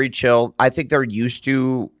 They're very chill. I think they're used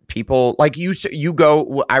to people. Like you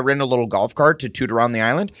go, I rent a little golf cart to toot around the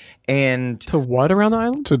island. And to what around the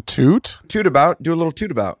island? To toot? Toot about. Do a little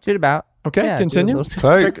toot about. Toot about. Okay, Yeah, continue. Take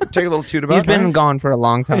a little toot about. He's been gone for a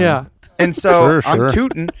long time. Yeah. And so Sure. I'm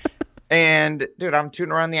tooting. And, dude, I'm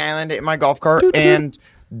tooting around the island in my golf cart. And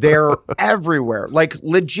they're everywhere. Like,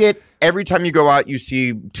 legit, every time you go out, you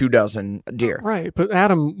see 24 deer. Right, but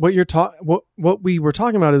Adam, what we were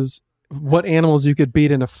talking about is what animals you could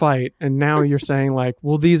beat in a fight, and now you're saying like,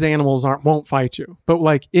 well, these animals won't fight you. But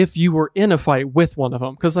like, if you were in a fight with one of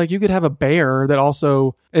them, because like you could have a bear that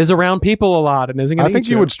also is around people a lot and isn't going to. I think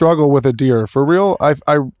you would struggle with a deer for real. I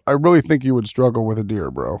really think you would struggle with a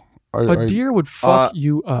deer, bro. A deer would fuck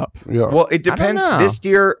you up. Yeah. Well, it depends. This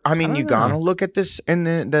deer, I mean, you don't gotta look at this in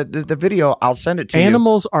the video. I'll send it to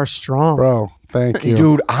Animals are strong, bro. Thank you,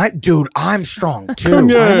 dude. I'm strong too. I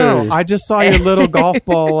know. I just saw your little golf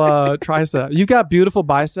ball tricep. You got beautiful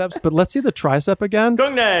biceps, but let's see the tricep again.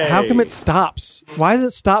 How come it stops? Why does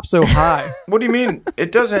it stop so high? What do you mean?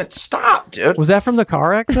 It doesn't stop, dude. Was that from the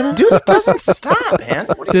car accident? Dude, it doesn't stop, man.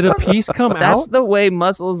 Did a piece come That's out? the way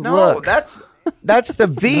muscles No, look. that's the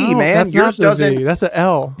V, No, man. that's Yours not the doesn't. V. That's an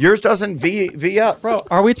L. Yours doesn't V up, bro.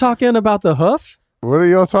 Are we talking about the hoof? What are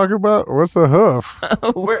y'all talking about? What's the hoof?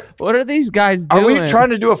 What are these guys Are doing? we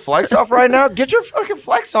trying to do a flex off right now? Get your fucking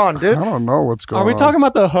flex on, dude. I don't know what's going on. Are we talking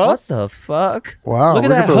about the hoof? What the fuck? Wow, Look at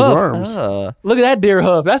that those hoof. arms. Look at that deer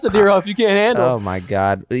hoof. That's a deer hoof you can't handle. Oh my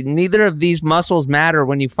god. Neither of these muscles matter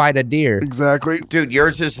when you fight a deer. Exactly. Dude,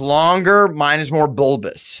 yours is longer. Mine is more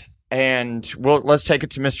bulbous. And let's take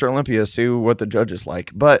it to Mr. Olympia, see what the judges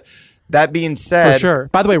like. But that being said, For sure.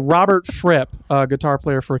 By the way, Robert Fripp, guitar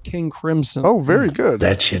player for King Crimson. Oh, very good.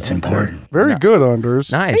 That shit's important. Very good,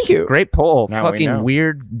 Anders. Nice. Thank you. Great pull. Now we Fucking know.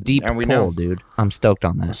 weird, deep Now we pull, know. dude. I'm stoked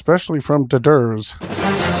on that. Especially from Dadurs.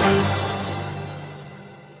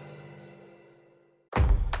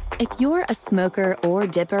 If you're a smoker or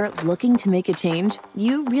dipper looking to make a change,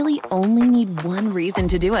 you really only need one reason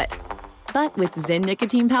to do it. But with Zyn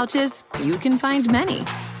nicotine pouches, you can find many.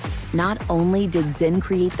 Not only did Zyn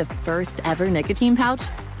create the first ever nicotine pouch,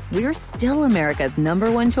 we're still America's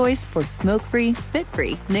 #1 choice for smoke-free,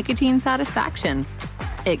 spit-free nicotine satisfaction.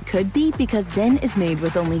 It could be because Zyn is made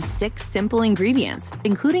with only 6 simple ingredients,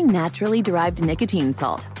 including naturally derived nicotine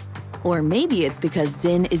salt. Or maybe it's because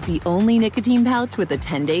Zyn is the only nicotine pouch with a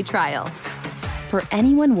 10-day trial. For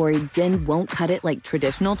anyone worried Zyn won't cut it like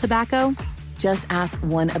traditional tobacco, just ask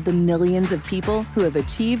one of the millions of people who have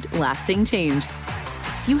achieved lasting change.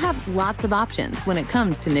 You have lots of options when it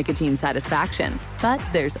comes to nicotine satisfaction, but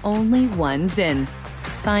there's only one Zyn.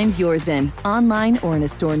 Find your Zyn online or in a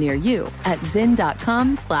store near you at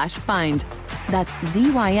zyn.com/find. That's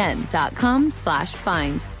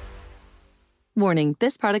ZYN.com/find. Warning,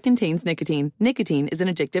 this product contains nicotine. Nicotine is an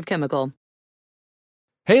addictive chemical.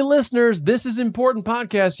 Hey, listeners, this is Important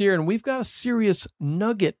Podcast here, and we've got a serious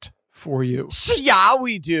nugget for you. Yeah,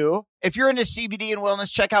 we do. If you're into CBD and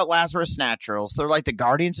wellness, check out Lazarus Naturals. They're like the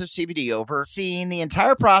guardians of CBD, overseeing the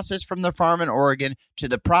entire process from the farm in Oregon to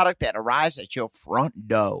the product that arrives at your front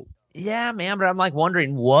door. Yeah, man, but I'm like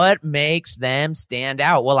wondering what makes them stand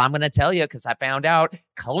out. Well, I'm going to tell you because I found out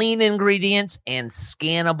clean ingredients and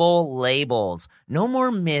scannable labels. No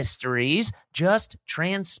more mysteries, just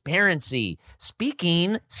transparency.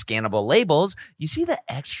 Speaking scannable labels, you see the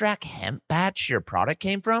extract hemp batch your product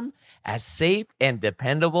came from? As safe and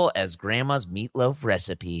dependable as grandma's meatloaf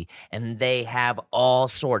recipe. And they have all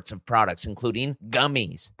sorts of products, including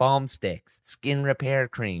gummies, balm sticks, skin repair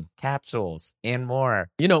cream, capsules, and more.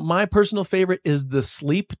 You know, my personal favorite is the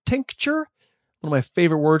sleep tincture. One of my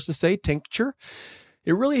favorite words to say, tincture.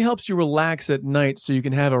 It really helps you relax at night so you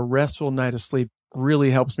can have a restful night of sleep.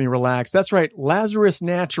 Really helps me relax. That's right. Lazarus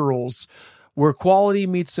Naturals where quality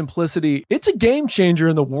meets simplicity. It's a game changer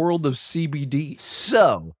in the world of CBD.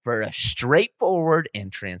 So, for a straightforward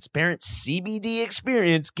and transparent CBD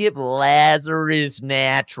experience, give Lazarus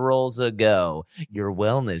Naturals a go. Your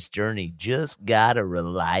wellness journey just got a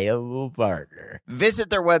reliable partner. Visit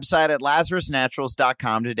their website at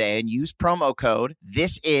LazarusNaturals.com today and use promo code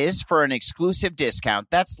THISIS for an exclusive discount.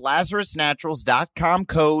 That's LazarusNaturals.com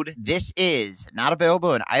code THISIS. Not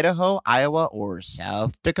available in Idaho, Iowa, or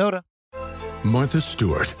South Dakota. Martha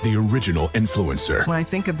Stewart, the original influencer. When I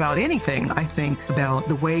think about anything, I think about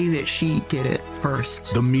the way that she did it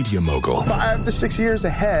first. The media mogul. 5 to 6 years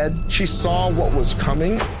ahead, she saw what was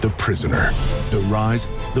coming. The prisoner. The rise,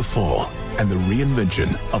 the fall, and the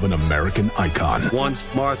reinvention of an American icon.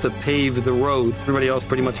 Once Martha paved the road, everybody else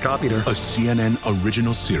pretty much copied her. A CNN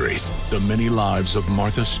original series, The Many Lives of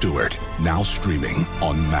Martha Stewart, now streaming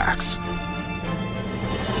on Max.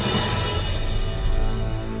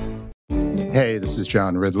 Hey, this is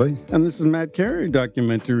John Ridley. And this is Matt Carey,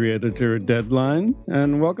 documentary editor at Deadline.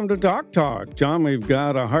 And welcome to Talk Talk. John, we've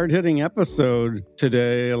got a hard-hitting episode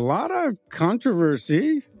today. A lot of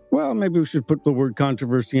controversy. Well, maybe we should put the word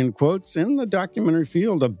controversy in quotes in the documentary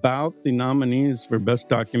field about the nominees for Best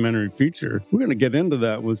Documentary Feature. We're going to get into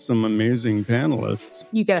that with some amazing panelists.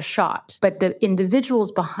 You get a shot, but the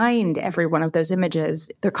individuals behind every one of those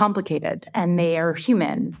images, they're complicated and they are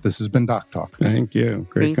human. This has been Doc Talk. Thank you.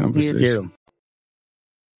 Great conversation.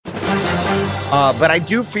 But I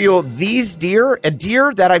do feel these deer, a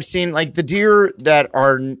deer that I've seen, like the deer that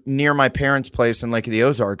are near my parents' place in Lake of the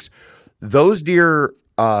Ozarks, those deer,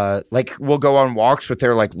 like will go on walks with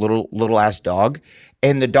their like little ass dog,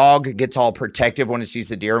 and the dog gets all protective when it sees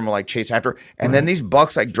the deer and will like chase after. And then these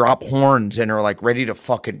bucks like drop horns and are like ready to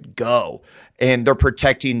fucking go, and they're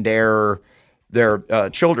protecting their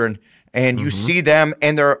children. And you see them,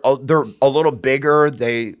 and they're a little bigger.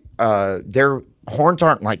 Their horns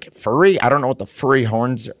aren't like furry. I don't know what the furry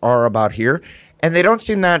horns are about here, and they don't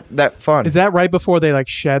seem that fun. Is that right before they like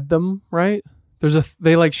shed them? Right?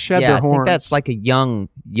 They like shed their horns. Yeah, I think that's like a young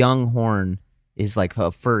horn is like a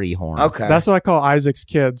furry horn. Okay, that's what I call Isaac's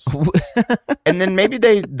kids. And then maybe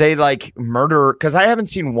they like murder, because I haven't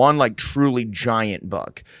seen one like truly giant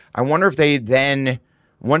buck. I wonder if they then,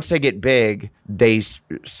 once they get big, they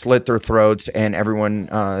slit their throats and everyone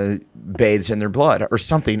bathes in their blood or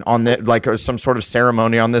something on the like or some sort of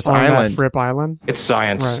ceremony on this island. That Fripp Island. It's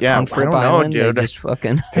science. Right. Yeah, on I Fripp don't know, Island, dude. Just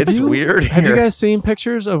fucking. It's weird. Have you here. guys seen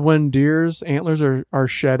pictures of when deer's antlers are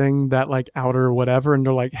shedding that like outer whatever, and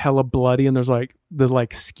they're like hella bloody, and there's like the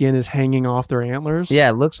like skin is hanging off their antlers? Yeah,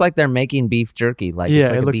 it looks like they're making beef jerky. Like yeah, it's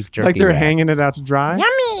like it a looks beef jerky like they're wrap. hanging it out to dry.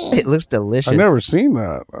 Yummy! It looks delicious. I've never seen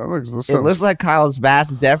that. It looks like Kyle's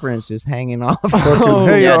vast deference just hanging off. Oh,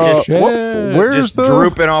 Hey, just where's just the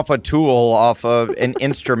drooping off a tool off of an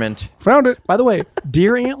instrument. Found it. By the way,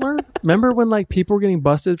 deer antler. Remember when like people were getting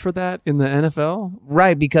busted for that in the NFL?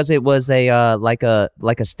 Right, because it was a like a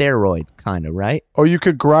steroid kind of, right? Oh, you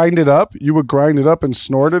could grind it up? You would grind it up and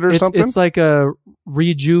snort it or something? It's like a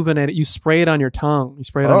rejuvenate. You spray it on your tongue. You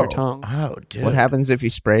spray it on your tongue. Oh, dude. What happens if you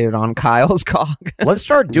spray it on Kyle's cock? Let's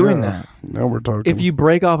start doing that. Now we're talking. If you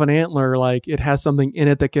break off an antler, like it has something in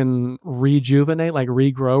it that can rejuvenate, like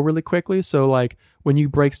regrow really quickly. So like when you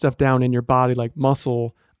break stuff down in your body, like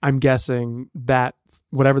muscle, I'm guessing that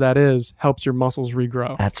whatever that is helps your muscles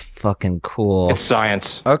regrow. That's fucking cool. It's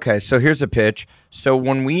science. Okay, so here's a pitch. So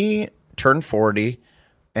when we turn 40,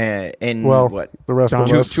 in Well, what the rest of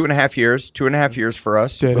us. 2.5 years for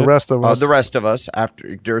us. Did The it. rest of us. The rest of us,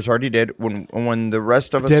 after Durs already did. When the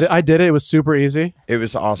rest of us Did it. I did it. It was super easy. it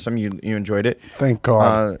was awesome. You enjoyed it. Thank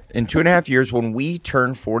God. In 2.5 years, when we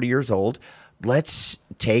turn 40 years old, let's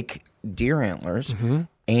take deer antlers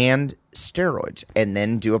and steroids, and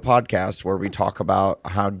then do a podcast where we talk about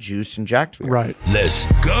how juiced and jacked we are. Right. Let's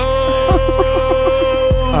go.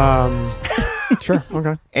 Sure.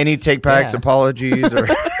 Okay. Any take backs, apologies, or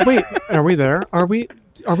Wait, are we there? Are we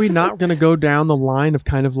not going to go down the line of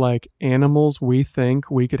kind of like animals we think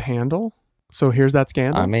we could handle? So here's that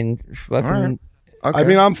scandal. I mean, fucking All right. Okay. I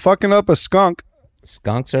mean, I'm fucking up a skunk.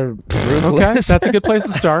 skunks are okay, ruthless. that's a good place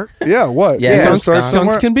to start. Yeah, what? Yeah, You wanna skunks- start Skunks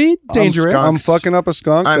somewhere? can be dangerous. skunks. I'm fucking up a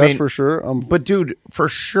skunk, I that's mean- for sure. But dude, for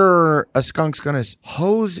sure, a skunk's gonna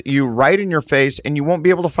hose you right in your face, and you won't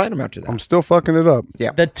be able to fight him after that. I'm still fucking it up.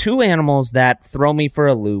 Yeah. The two animals that throw me for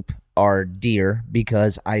a loop are deer,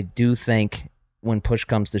 because I do think when push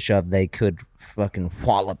comes to shove, they could fucking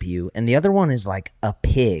wallop you. And the other one is like a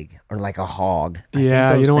pig or like a hog. I think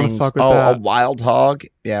Yeah, you those don't want to things- fuck with Oh, that. a wild hog?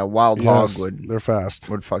 Yeah, wild Yes, hog would they're fast.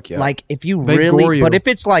 fuck you up. Like if you They gore really, you. but if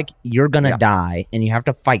it's like you're gonna Yeah. die and you have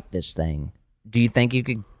to fight this thing, Do you think you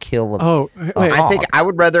could kill a wait, I think I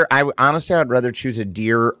would rather. Honestly, I'd rather choose a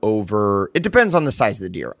deer over. It depends on the size of the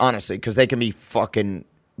deer, honestly, because they can be fucking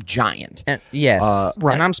giant. And, yes,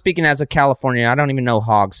 right. And I'm speaking as a Californian. I don't even know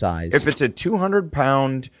hog size. If it's a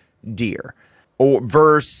 200-pound deer, or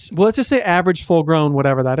versus. Well, let's just say average, full grown,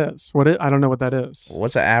 whatever that is. I don't know what that is.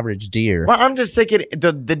 What's an average deer? Well, I'm just thinking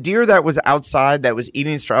the deer that was outside that was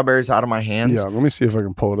eating strawberries out of my hands. Yeah, let me see if I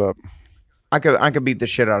can pull it up. I could beat the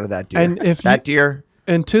shit out of that deer. And if deer.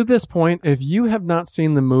 And to this point, if you have not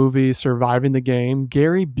seen the movie Surviving the Game,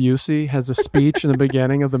 Gary Busey has a speech in the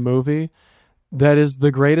beginning of the movie that is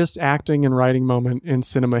the greatest acting and writing moment in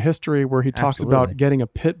cinema history, where he talks about getting a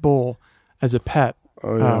pit bull as a pet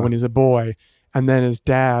when he's a boy, and then his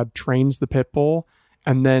dad trains the pit bull,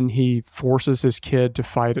 and then he forces his kid to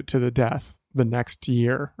fight it to the death the next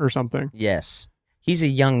year or something. Yes. He's a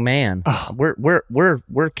young man.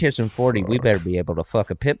 We're kissing 40. We better be able to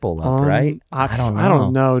fuck a pit bull up, right? I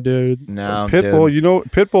don't know, dude. No, Pitbull.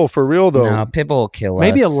 Pitbull for real though. No, Pitbull will kill us.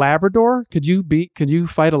 Maybe a Labrador. Could you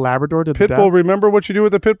fight a Labrador to the death? Pitbull. Remember what you do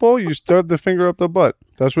with a pitbull? You start the finger up the butt.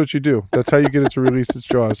 That's what you do. That's how you get it to release its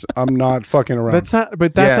jaws. I'm not fucking around. That's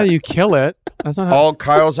how you kill it. That's not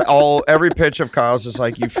how every pitch of Kyle's is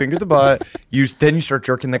like you finger the butt, then you start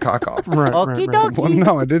jerking the cock off. Right. Well,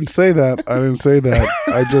 no, I didn't say that.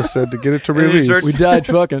 I just said to get it to release. We died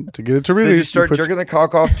fucking. To get it to release. Then you start jerking the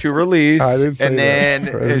cock off to release. I didn't say and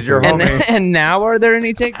that. then is your homie. And now are there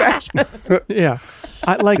any takebacks? Yeah.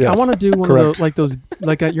 I want to do one of those,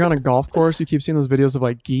 you're on a golf course, you keep seeing those videos of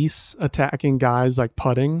like geese attacking guys like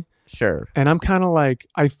putting. Sure. And I'm kind of like,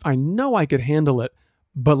 I know I could handle it,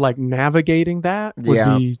 but like navigating that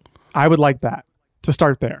would be, I would like that to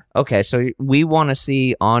start there. Okay, so we want to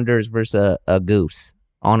see Anders versus a goose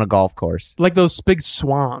on a golf course. Like those big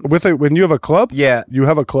swans. When you have a club? Yeah. You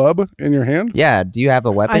have a club in your hand? Yeah. Do you have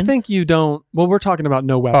a weapon? I think you don't. Well, we're talking about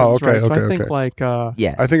no weapons, right? So I think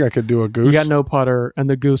yes. I think I could do a goose. You got no putter, and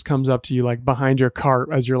the goose comes up to you like behind your cart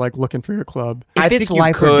as you're like looking for your club. If it's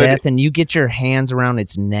life or death and you get your hands around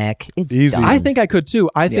its neck, it's easy. done. I think I could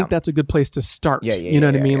too. I think that's a good place to start. You know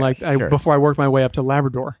what I mean? Like before I work my way up to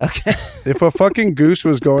Labrador. Okay. If a fucking goose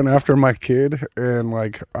was going after my kid and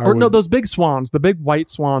like no, those big swans, the big white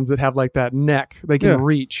swans that have like that neck they can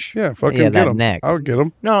reach. Yeah, fucking get them. Neck. I would get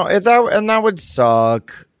them. No, that would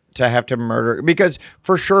suck to have to murder, because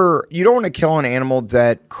for sure you don't want to kill an animal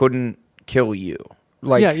that couldn't kill you.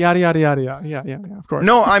 Like yada yada yada yada. Yeah, of course.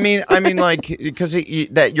 No, I mean like because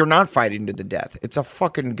that you're not fighting to the death. It's a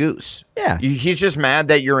fucking goose. Yeah, he's just mad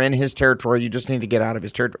that you're in his territory. You just need to get out of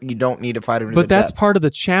his territory. You don't need to fight him to the death. But that's part of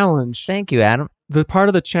the challenge. Thank you, Adam. The part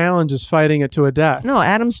of the challenge is fighting it to a death. No,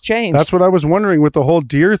 Adam's changed. That's what I was wondering with the whole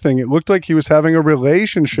deer thing. It looked like he was having a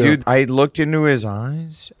relationship. Dude, I looked into his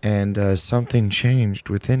eyes and something changed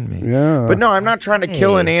within me. Yeah. But no, I'm not trying to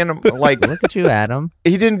kill an animal. Like, look at you, Adam.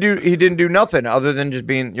 He didn't do nothing other than just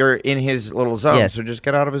you're in his little zone. Yes. So just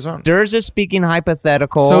get out of his zone. Durs is speaking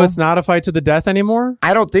hypothetical. So it's not a fight to the death anymore?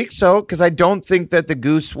 I don't think so, because I don't think that the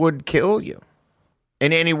goose would kill you.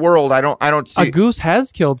 In any world, I don't see. A goose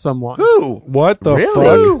has killed someone. Who? What the Really?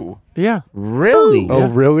 fuck? Who? Yeah. Really? Oh,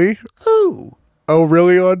 really? Who? Oh,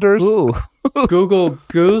 really, Anders? Ooh. Google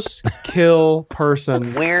goose kill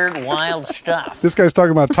person. Weird, wild stuff. This guy's talking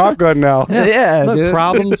about Top Gun now. Yeah, Look, dude.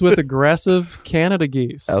 problems with aggressive Canada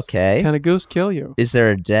geese. Okay. Can a goose kill you? Is there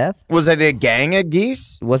a death? Was it a gang of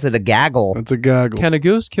geese? Was it a gaggle? It's a gaggle. Can a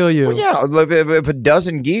goose kill you? Well, yeah. If a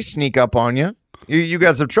dozen geese sneak up on you, you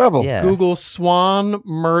got some trouble. Yeah. Google swan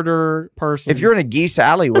murder person. If you're in a geese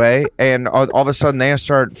alleyway and all of a sudden they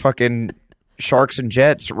start fucking sharks and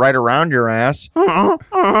jets right around your ass,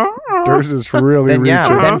 Durs is really then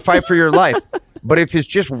reaching. then fight for your life. But if it's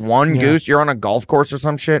just one goose, you're on a golf course or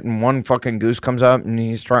some shit, and one fucking goose comes up and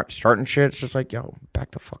he's starting shit, it's just like, yo,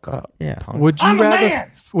 back the fuck up. Yeah. punk.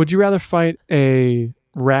 Would you rather fight a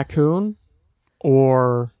raccoon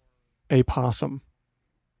or a possum?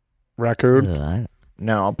 Raccoon?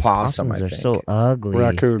 No, a possum. Possums I are think. so ugly.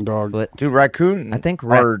 Raccoon, dog. But Dude, raccoon I think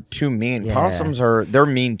are too mean. Yeah. Possums they're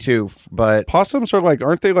mean too, but Possums are like,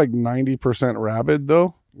 aren't they like 90% rabid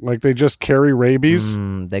though? Like they just carry rabies?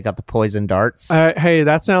 they got the poison darts. Hey,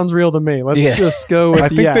 that sounds real to me. Let's Yeah. just go with I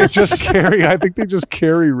think yes. they just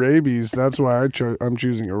carry rabies. That's why I'm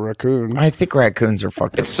choosing a raccoon. I think raccoons are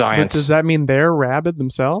fucking. It's science. But does that mean they're rabid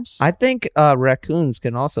themselves? I think raccoons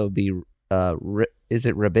can also be is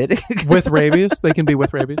it rabidic? With rabies? They can be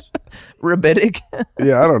with rabies. Rabidic?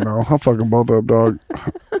 Yeah, I don't know. I'll fucking both up, dog.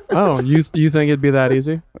 Oh, you think it'd be that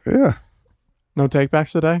easy? Yeah. No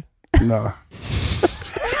takebacks today? No.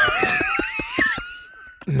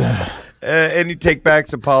 Any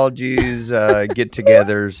take-backs, apologies,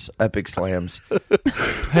 get-togethers, epic slams.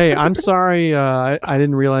 Hey, I'm sorry. I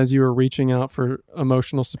didn't realize you were reaching out for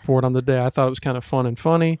emotional support on the day. I thought it was kind of fun and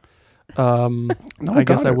funny. I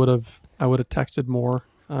guess I would have texted more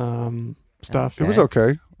stuff. It was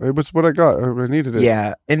okay. It was what I got. I needed it.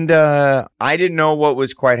 Yeah, and I didn't know what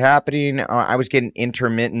was quite happening. I was getting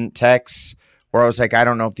intermittent texts where I was like, I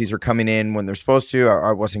don't know if these are coming in when they're supposed to.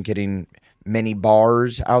 I wasn't getting many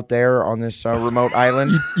bars out there on this remote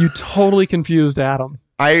island. You totally confused Adam.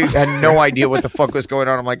 I had no idea what the fuck was going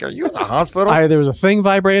on. I'm like, are you in the hospital? There was a thing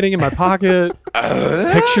vibrating in my pocket,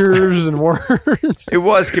 pictures and words. It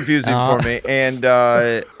was confusing for me. And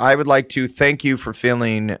I would like to thank you for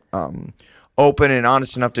feeling open and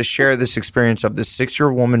honest enough to share this experience of this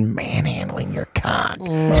 6-year-old woman manhandling your cock.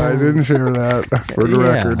 I didn't share that. For the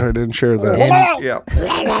record, I didn't share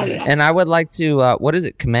that. And I would like to, what is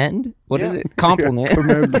it, commend? What is it? Compliment.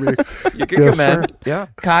 Commend me. You can commend. Yeah.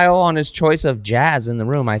 Kyle on his choice of jazz in the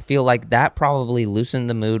room. I feel like that probably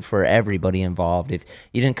loosened the mood for everybody involved. If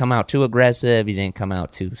you didn't come out too aggressive, you didn't come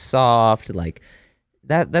out too soft, like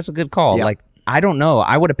that's a good call. Yeah. Like, I don't know.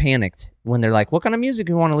 I would have panicked when they're like, what kind of music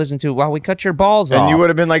do you want to listen to while we cut your balls off? And you would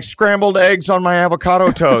have been like, scrambled eggs on my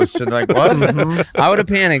avocado toast. And like, what? I would have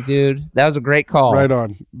panicked, dude. That was a great call. Right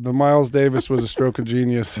on. The Miles Davis was a stroke of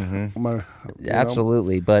genius.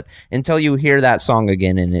 Absolutely. But until you hear that song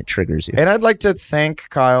again and it triggers you. And I'd like to thank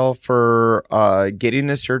Kyle for getting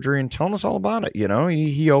this surgery and telling us all about it. You know,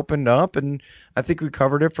 he opened up, and I think we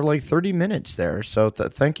covered it for like 30 minutes there. So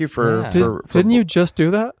thank you for... Didn't you just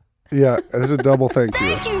do that? Yeah, it's a double thank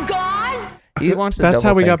you. Thank you, God. He wants to That's double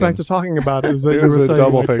how we got thank back him. to talking about it. Is that It you was were a saying,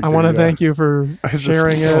 double like, thank I you, want to yeah. thank you for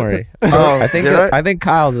sharing it. Sorry. Oh, I think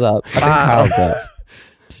Kyle's up. Kyle's up.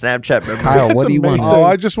 Snapchat memory. Kyle, what do you want? Oh,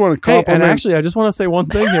 I just want to Hey, compliment. and actually, I just want to say one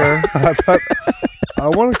thing here. I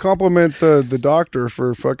want to compliment the doctor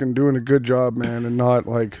for fucking doing a good job, man, and not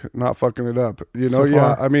fucking it up. You know, So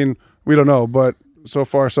far. I mean, we don't know, but so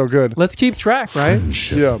far so good. Let's keep track, right?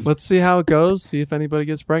 Yeah. Let's see how it goes. See if anybody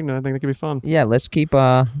gets pregnant. I think that could be fun. Yeah, let's keep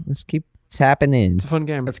tapping in. It's a fun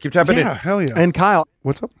game. Let's keep tapping in. Yeah, hell yeah. And Kyle,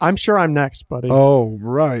 What's up? I'm sure I'm next, buddy. Oh,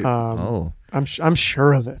 right. I'm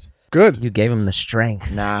sure of it. Good. You gave him the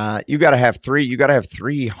strength. Nah, you gotta have 3. You gotta have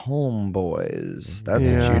 3 homeboys. That's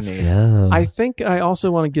what you need. I think I also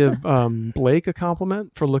want to give Blake a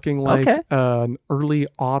compliment for looking like an early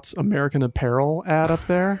aughts American Apparel ad up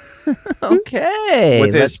there. Okay.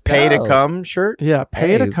 With let's his pay to go. come shirt. Yeah,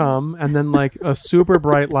 pay to come, and then like a super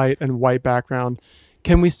bright light and white background.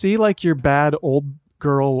 Can we see like your bad old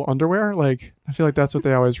girl underwear? Like, I feel like that's what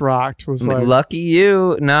they always rocked. Was like, Lucky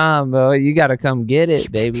you. Nah, bro. You got to come get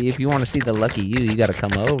it, baby. If you want to see the lucky you got to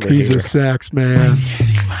come over he's here. a sex man.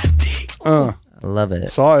 I love it.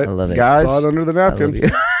 Saw it. I love it. Guys, Saw it under the I love napkin. you.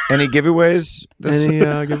 Any giveaways? Any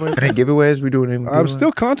giveaways? Any giveaways? We doing any? I'm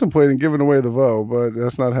still contemplating giving away the VO, but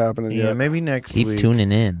that's not happening Yeah, yet. maybe next Keep week.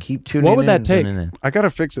 tuning in. Keep tuning in. What would that take? Tuning in. I gotta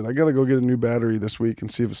fix it. I gotta go get a new battery this week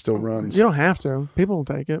and see if it still runs. You don't have to. People will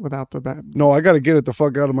take it without the bat. No, I gotta get it the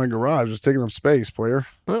fuck out of my garage. It's taking up space, player.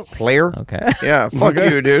 Player? Okay. Yeah, fuck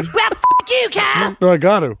Okay. you, dude. You, Cal. No, I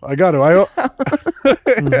got to.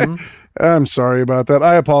 I'm sorry about that.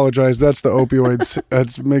 I apologize. That's the opioids.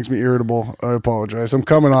 That makes me irritable. I apologize. I'm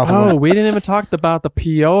coming off of Oh, them. we didn't even talk about the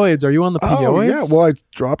POids. Are you on the POids? Oh, yeah. Well, I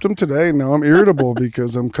dropped them today. Now I'm irritable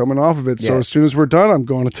because I'm coming off of it. So Yeah. as soon as we're done, I'm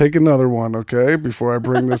going to take another one, okay? Before I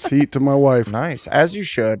bring this heat to my wife. Nice, as you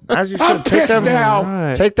should. As you should. Take them.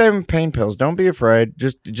 Right. Take them pain pills. Don't be afraid.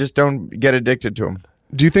 Just don't get addicted to them.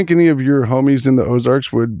 Do you think any of your homies in the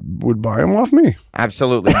Ozarks would buy them off me?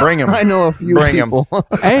 Absolutely. Bring them. I know a few Bring 'em. people.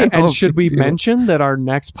 Hey, and should we mention that our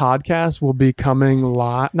next podcast will be coming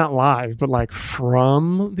live, not live, but like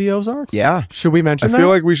from the Ozarks? Yeah. Should we mention I that? feel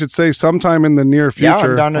like we should say sometime in the near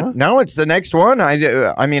future. Yeah, I'm done. No, it's the next one. I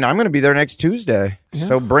mean, I'm going to be there next Tuesday. Yeah.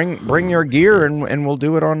 So bring your gear and we'll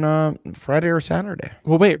do it on Friday or Saturday.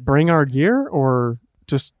 Well, wait, bring our gear or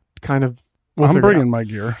just kind of. We'll I'm figure it bringing out. my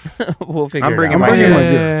gear. We'll figure I'm it bringing out. my bringing gear. my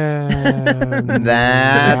gear. Yeah.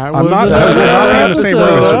 That's I'm not- we're not on the same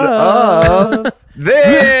episode of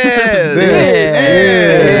This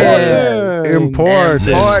is Important.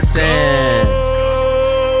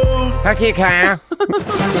 Fuck you, Kyle.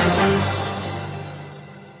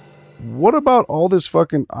 What about all this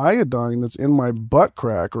fucking iodine that's in my butt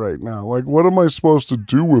crack right now? Like, what am I supposed to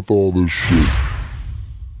do with all this shit?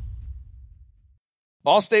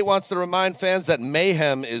 Allstate wants to remind fans that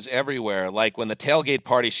mayhem is everywhere, like when the tailgate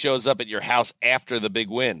party shows up at your house after the big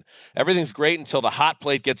win. Everything's great until the hot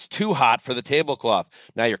plate gets too hot for the tablecloth.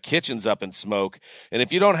 Now your kitchen's up in smoke. And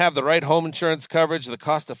if you don't have the right home insurance coverage, the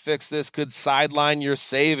cost to fix this could sideline your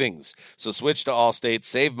savings. So switch to Allstate,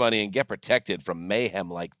 save money, and get protected from mayhem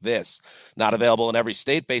like this. Not available in every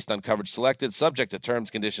state based on coverage selected, subject to terms,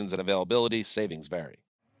 conditions, and availability. Savings vary.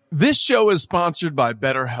 This show is sponsored by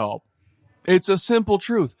BetterHelp. It's a simple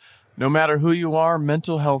truth. No matter who you are,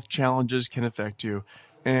 mental health challenges can affect you,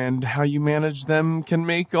 and how you manage them can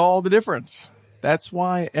make all the difference. That's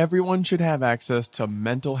why everyone should have access to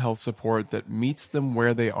mental health support that meets them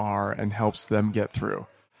where they are and helps them get through.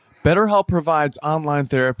 BetterHelp provides online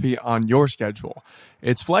therapy on your schedule.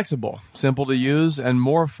 It's flexible, simple to use, and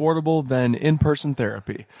more affordable than in-person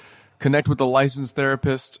therapy. Connect with a licensed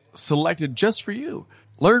therapist selected just for you.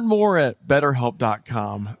 Learn more at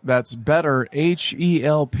BetterHelp.com. That's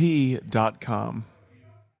BetterHelp.com.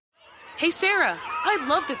 Hey, Sarah, I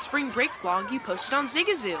love that spring break vlog you posted on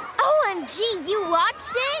Zigazoo. OMG, you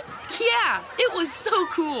watched it? Yeah, it was so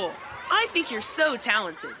cool. I think you're so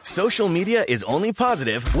talented. Social media is only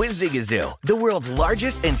positive with Zigazoo, the world's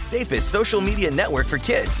largest and safest social media network for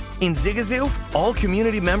kids. In Zigazoo, all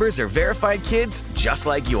community members are verified kids just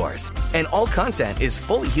like yours, and all content is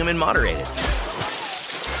fully human moderated.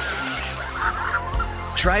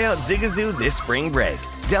 Try out Zigazoo this spring break.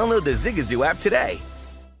 Download the Zigazoo app today.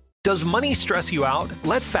 Does money stress you out?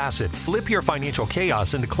 Let Facet flip your financial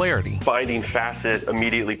chaos into clarity. Finding Facet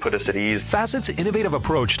immediately put us at ease. Facet's innovative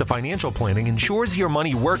approach to financial planning ensures your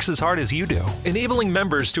money works as hard as you do, enabling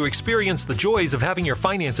members to experience the joys of having your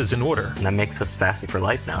finances in order. And that makes us Facet for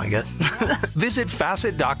life now, I guess. Visit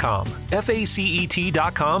Facet.com,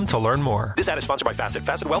 FACET.com to learn more. This ad is sponsored by Facet.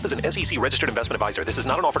 Facet Wealth is an SEC registered investment advisor. This is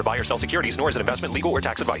not an offer to buy or sell securities, nor is it investment, legal, or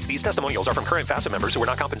tax advice. These testimonials are from current Facet members who are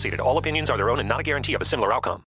not compensated. All opinions are their own and not a guarantee of a similar outcome.